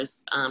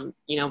daughters,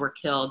 you know, were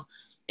killed.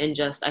 And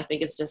just, I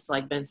think it's just,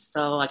 like, been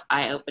so, like,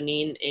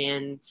 eye-opening,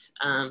 and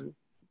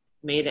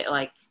made it,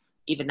 like,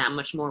 even that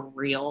much more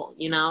real,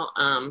 you know?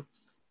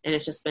 And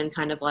it's just been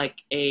kind of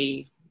like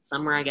a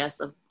summer, I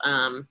guess, of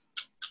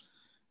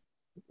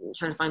I'm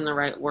trying to find the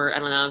right word. I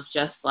don't know,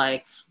 just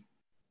like,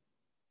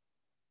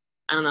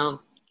 I don't know,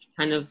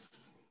 kind of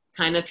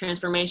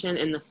transformation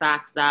in the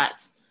fact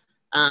that,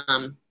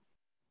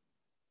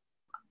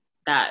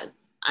 that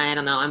I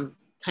don't know, I'm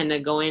kind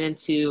of going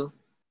into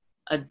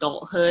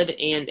adulthood,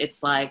 and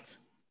it's like,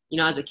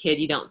 as a kid,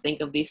 you don't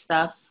think of these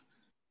stuff.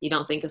 You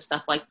don't think of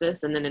stuff like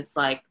this. And then it's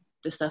like,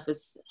 this stuff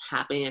is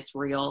happening. It's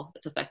real.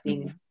 It's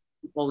affecting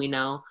people we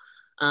know.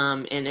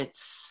 And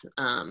it's,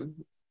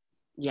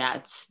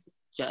 it's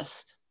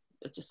just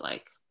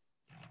like,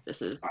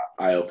 this is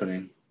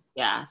eye-opening.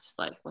 Yeah. It's just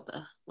like, what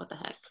the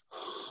heck?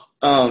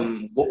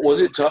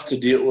 Was it tough to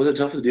deal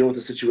with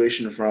the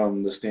situation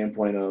from the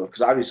standpoint of,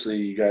 because obviously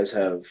you guys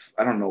have,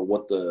 I don't know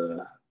what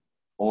the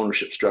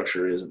ownership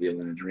structure is at the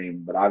Atlanta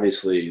Dream, but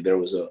obviously there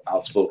was an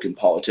outspoken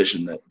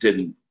politician that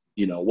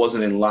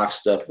wasn't in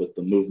lockstep with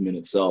the movement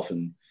itself,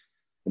 and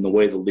the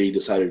way the league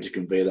decided to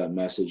convey that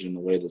message, and the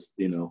way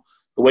the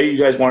way you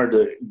guys wanted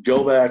to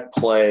go back,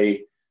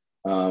 play,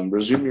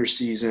 resume your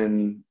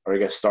season, or I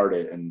guess start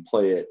it and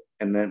play it,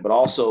 and then but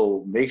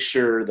also make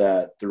sure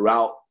that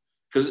throughout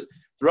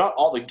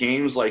all the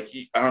games, like,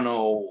 I don't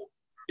know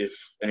if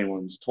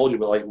anyone's told you,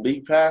 but like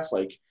League Pass,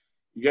 like,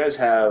 you guys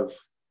have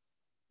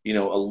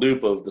a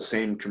loop of the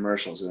same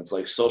commercials, and it's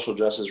like social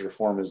justice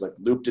reform is like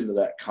looped into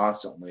that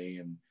constantly,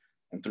 and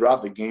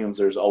throughout the games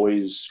there's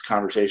always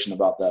conversation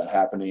about that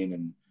happening,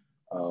 and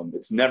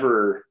it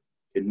never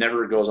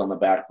goes on the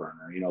back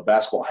burner.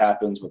 Basketball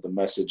happens, but the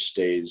message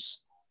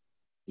stays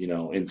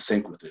in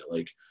sync with it.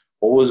 Like,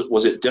 what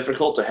was it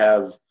difficult to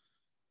have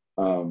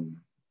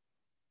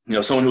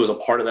someone who was a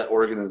part of that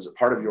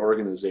part of your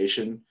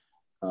organization,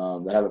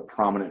 that had a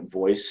prominent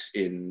voice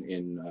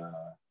in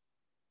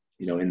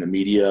the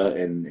media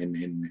and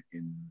in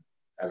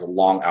as a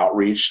long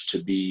outreach,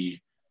 to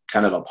be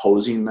kind of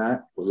opposing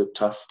that? Was it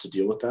tough to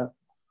deal with that?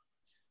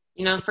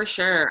 For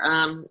sure.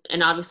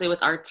 And obviously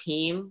with our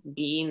team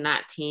being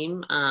that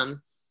team,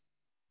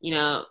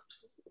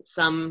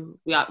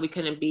 we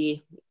couldn't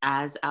be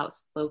as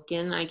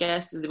outspoken, I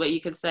guess is what you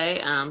could say.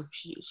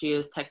 She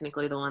was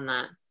technically the one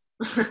that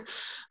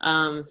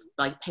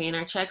like paying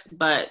our checks,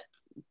 but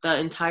the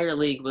entire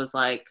league was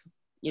like,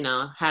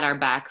 had our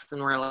backs,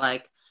 and we're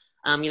like,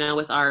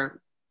 with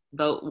our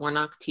Vote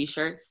Warnock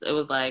t-shirts, it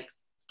was like,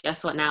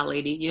 guess what now,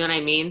 lady? You know what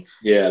I mean?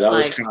 Yeah, that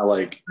was kind of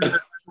like,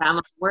 I'm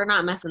like, we're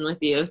not messing with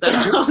you, so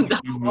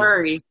don't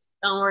worry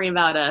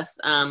about us.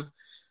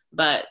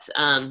 But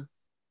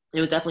it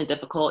was definitely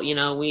difficult.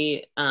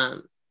 We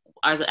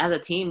as a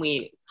team,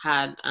 we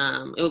had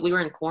we were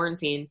in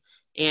quarantine,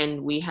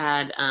 and we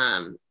had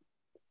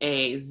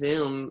a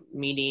Zoom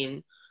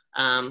meeting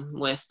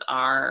with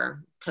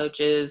our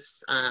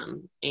coaches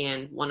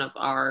and one of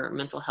our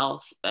mental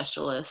health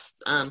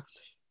specialists,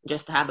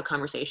 just to have a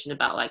conversation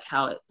about like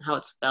how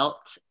it's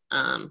felt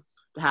to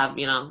have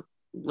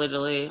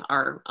literally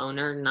our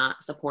owner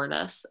not support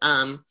us,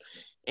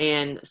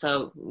 and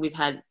so we've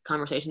had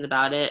conversations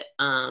about it,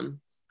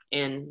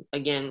 and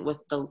again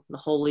with the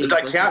whole league.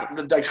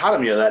 The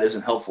dichotomy of that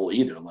isn't helpful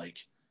either. Like,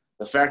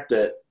 the fact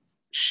that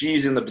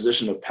she's in the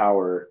position of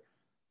power,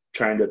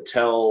 trying to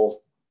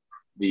tell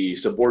the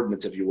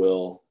subordinates, if you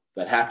will,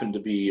 that happen to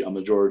be a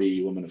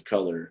majority women of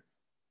color,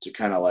 to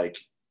kind of like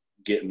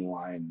get in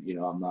line.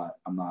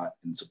 I'm not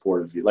in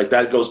support of you. Like,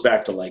 that goes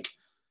back to like,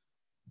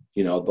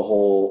 the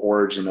whole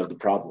origin of the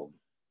problem.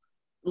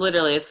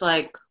 Literally, it's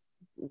like,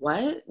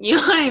 what? You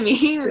know what I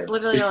mean? It's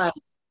literally like,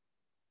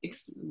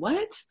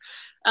 what?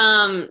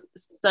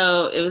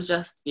 So it was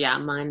just,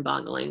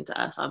 mind-boggling to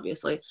us,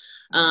 obviously.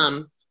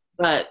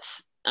 But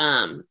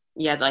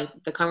like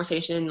the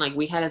conversation like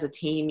we had as a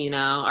team,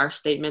 our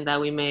statement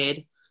that we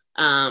made,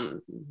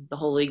 the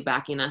whole league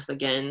backing us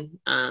again.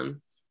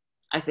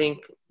 I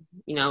think,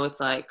 it's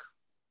like,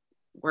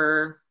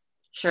 we're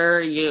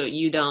sure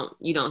you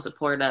don't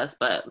support us,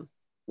 but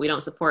we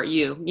don't support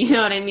you. You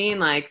know what I mean?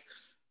 Like,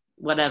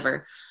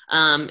 whatever.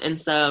 And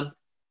so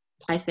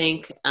I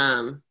think,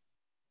 I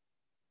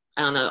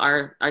don't know,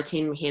 our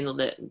team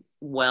handled it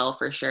well,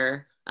 for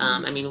sure.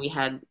 I mean, we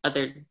had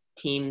other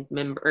team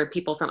member or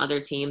people from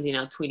other teams,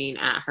 tweeting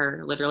at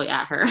her, literally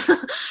at her.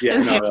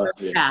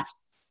 Yeah.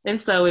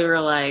 And so we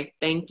were like,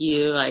 thank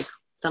you. Like,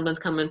 something's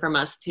coming from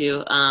us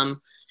too.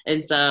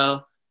 And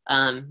so,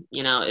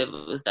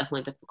 it was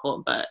definitely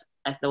difficult, but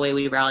the way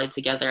we rallied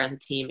together as a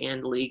team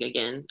and the league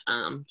again,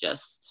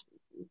 just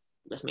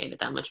made it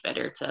that much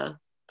better to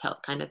tell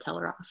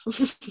her off.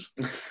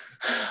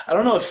 I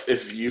don't know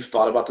if you've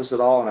thought about this at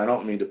all, and I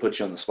don't mean to put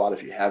you on the spot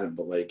if you haven't,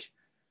 but like,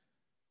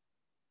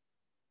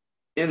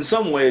 in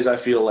some ways I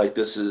feel like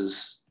this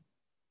is,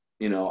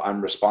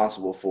 I'm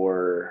responsible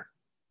for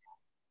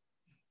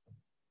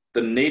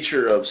the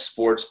nature of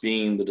sports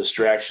being the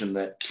distraction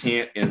that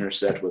can't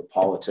intersect with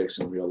politics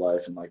in real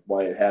life, and like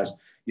why it has,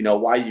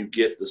 why you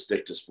get the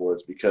stick to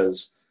sports,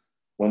 because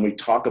when we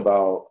talk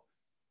about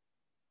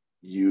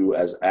you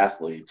as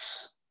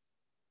athletes,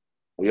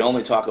 we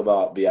only talk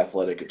about the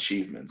athletic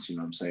achievements, you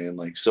know what I'm saying?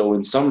 Like, so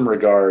in some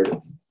regard,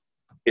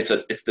 it's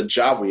the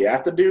job we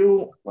have to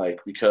do, like,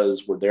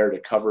 because we're there to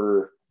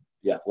cover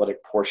the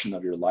athletic portion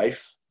of your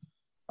life.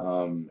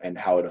 and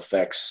how it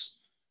affects,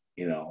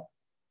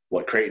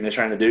 what Creighton is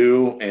trying to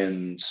do,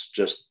 and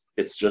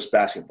it's just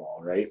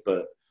basketball, right?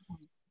 But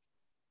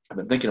I've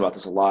been thinking about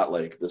this a lot,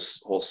 like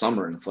this whole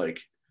summer, and it's like,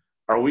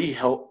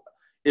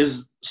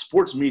 is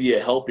sports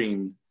media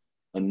helping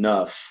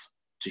enough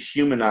to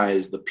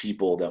humanize the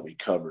people that we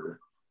cover?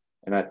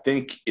 And I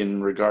think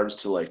in regards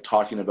to like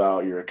talking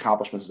about your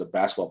accomplishments as a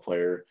basketball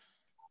player,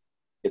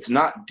 it's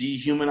not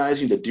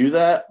dehumanizing to do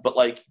that, but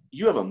like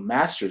you have a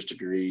master's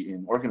degree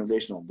in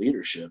organizational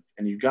leadership,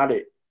 and you got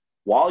it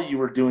while you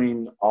were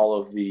doing all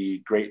of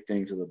the great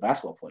things as a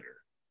basketball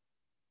player.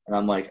 And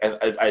I'm like,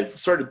 I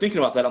started thinking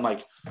about that. I'm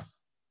like,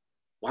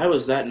 why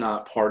was that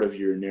not part of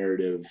your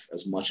narrative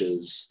as much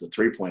as the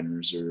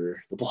 3-pointers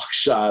or the block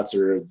shots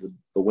or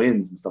the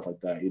wins and stuff like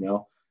that,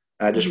 And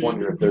I just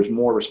wonder if there's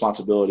more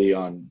responsibility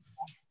on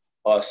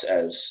us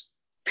as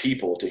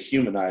people to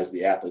humanize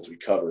the athletes we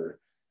cover.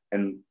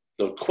 And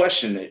the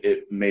question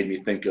it made me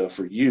think of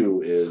for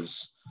you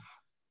is,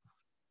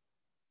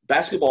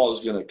 basketball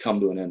is going to come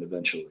to an end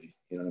eventually,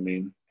 you know what I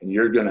mean? And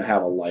you're going to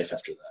have a life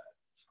after that.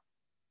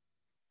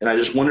 And I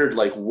just wondered,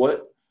 like,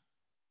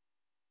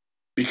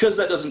 because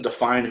that doesn't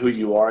define who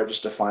you are, it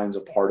just defines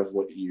a part of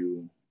what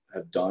you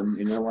have done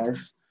in your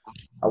life.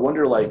 I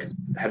wonder, like,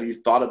 have you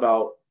thought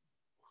about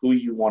who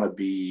you want to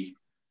be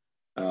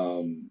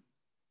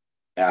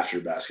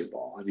after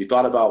basketball? Have you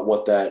thought about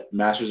what that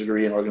master's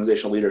degree in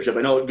organizational leadership?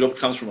 I know it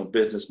comes from a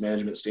business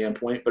management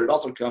standpoint, but it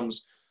also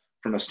comes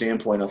from a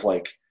standpoint of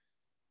like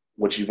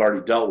what you've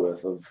already dealt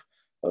with,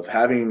 of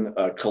having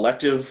a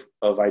collective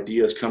of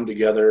ideas come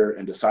together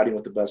and deciding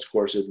what the best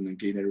course is, and then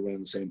getting everyone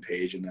on the same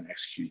page and then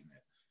executing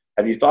it.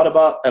 Have you thought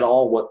about at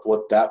all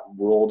what that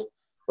world,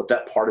 what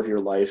that part of your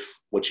life,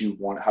 what you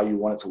want, how you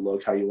want it to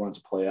look, how you want it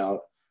to play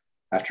out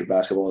after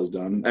basketball is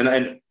done?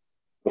 And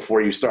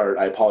before you start,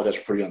 I apologize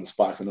for putting you on the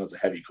spot. I know it's a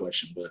heavy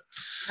question, but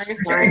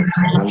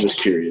I'm just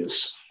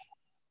curious.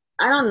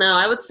 I don't know.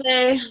 I would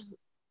say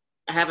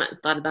I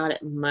haven't thought about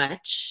it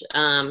much.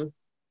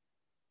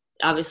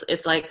 Obviously,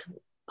 it's like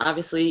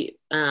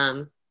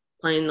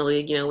playing the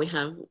league. We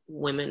have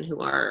women who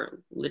are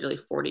literally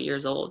 40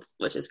 years old,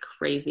 which is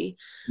crazy.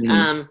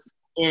 Mm-hmm.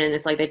 And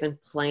it's like they've been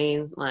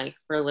playing like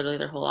for literally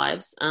their whole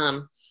lives.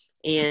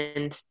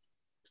 And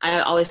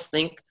I always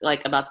think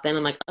like about them.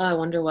 I'm like, oh, I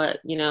wonder what,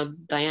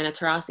 Diana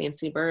Taurasi and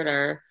Sue Bird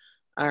are,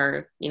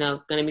 going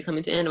to be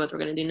coming to end, what we're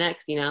going to do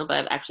next, but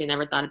I've actually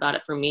never thought about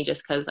it for me,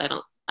 just cause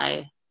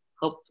I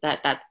hope that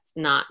that's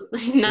not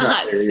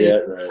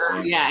yet,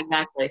 right? Yeah,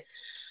 exactly.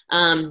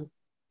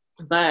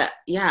 But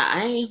yeah,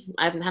 I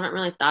haven't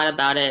really thought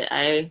about it.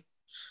 I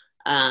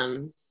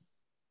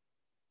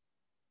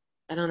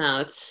don't know.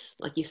 It's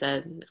like you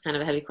said, it's kind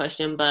of a heavy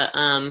question, but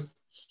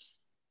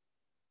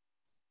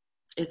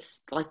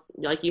it's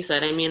like you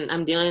said, I mean,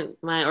 I'm dealing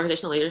my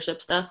organizational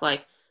leadership stuff.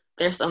 Like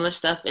there's so much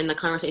stuff in the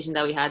conversation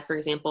that we had, for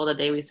example, the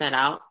day we set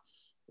out,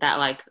 that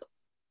like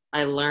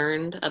I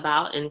learned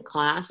about in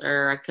class,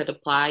 or I could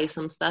apply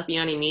some stuff, you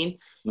know what I mean?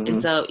 Mm-hmm.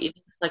 And so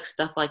even like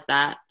stuff like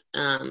that,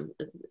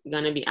 is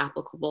going to be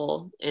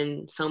applicable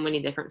in so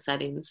many different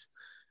settings,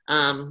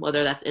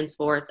 whether that's in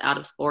sports, out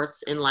of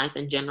sports, in life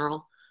in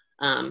general.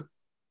 We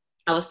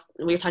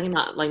were talking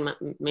about like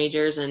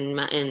majors and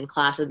in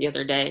classes the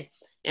other day,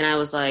 and I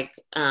was like,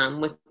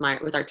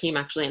 with our team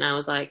actually, and I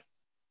was like,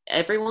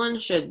 everyone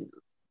should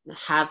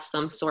have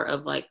some sort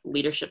of like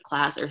leadership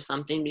class or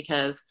something,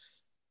 because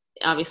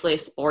obviously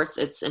sports,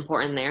 it's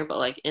important there, but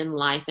like in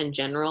life in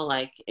general,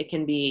 like it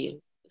can be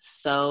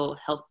so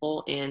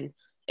helpful. And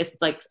it's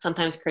like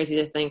sometimes crazy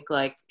to think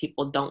like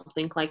people don't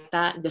think like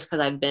that, just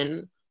because I've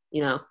been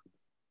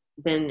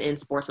in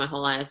sports my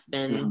whole life,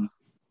 and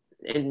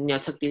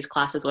took these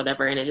classes,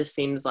 whatever, and it just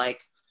seems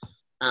like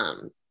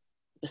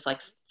just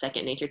like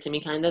second nature to me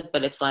kind of.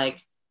 But it's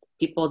like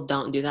people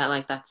don't do that.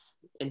 Like that's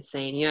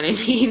insane, you know what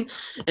I mean?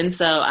 And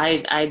so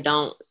I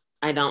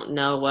don't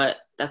know what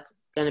that's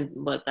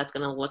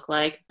gonna look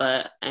like,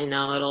 but I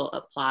know it'll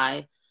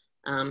apply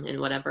in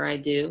whatever I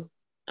do.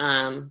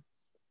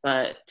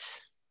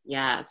 But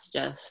yeah, it's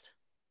just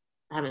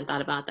I haven't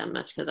thought about that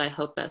much, because I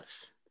hope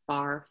that's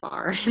far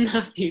in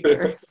the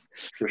future.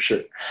 For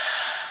sure.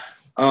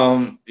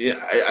 Yeah,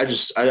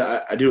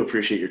 I do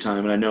appreciate your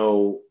time, and I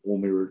know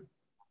when we were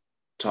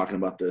talking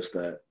about this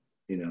that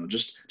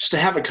just to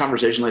have a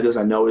conversation like this,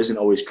 I know isn't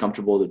always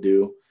comfortable to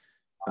do,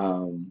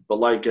 but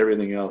like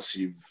everything else,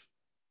 you've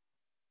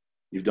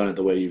done it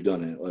the way you've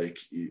done it, like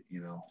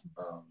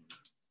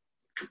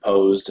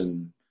composed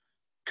and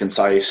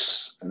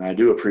concise, and I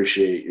do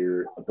appreciate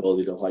your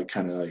ability to like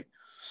kind of like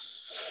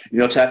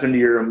tap into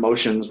your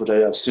emotions, which I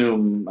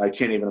assume I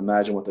can't even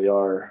imagine what they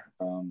are.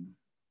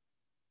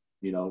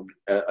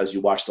 As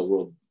you watch the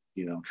world,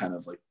 kind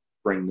of like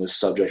bring this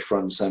subject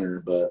front and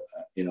center. But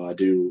I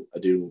do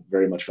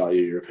very much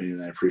value your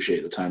opinion. I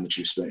appreciate the time that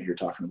you've spent here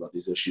talking about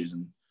these issues,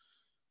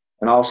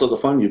 and also the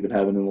fun you've been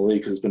having in the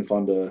league, because it's been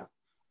fun to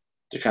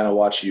kind of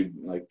watch you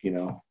like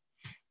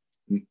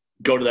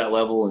go to that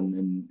level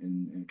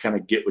and kind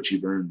of get what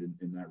you've earned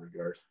in that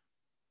regard.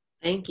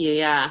 Thank you.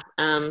 Yeah.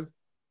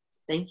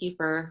 Thank you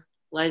for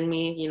letting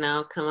me,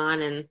 come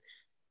on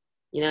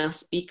and,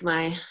 speak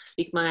my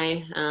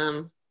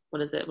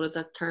what is it? What is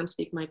that term?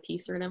 Speak my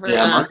piece or whatever.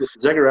 Yeah, Mark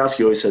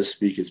Zagorowski always says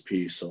speak his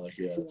piece. So like,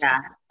 yeah.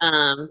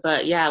 Yeah.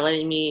 But yeah,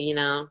 letting me,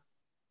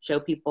 show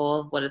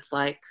people what it's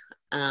like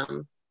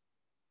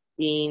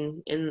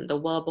being in the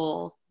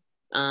Wubble,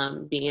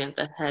 being at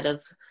the head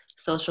of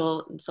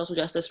social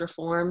justice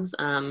reforms,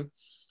 and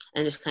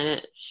just kind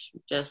of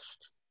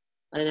just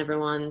letting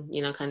everyone,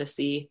 kind of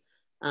see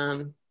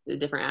the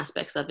different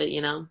aspects of it.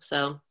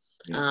 So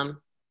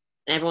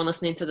everyone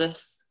listening to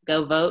this,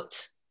 go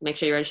vote. Make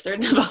sure you're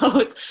registered to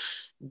vote.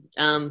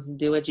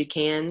 Do what you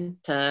can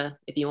to,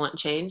 if you want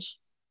change,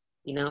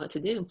 you know what to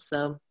do.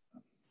 So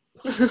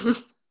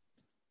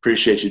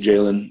Appreciate you,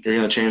 Jaylyn. You're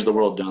going to change the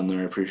world down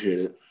there. I appreciate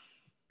it.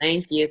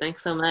 Thank you.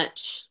 Thanks so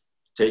much.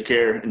 Take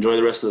care. Enjoy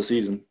the rest of the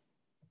season.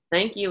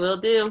 Thank you. Will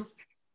do.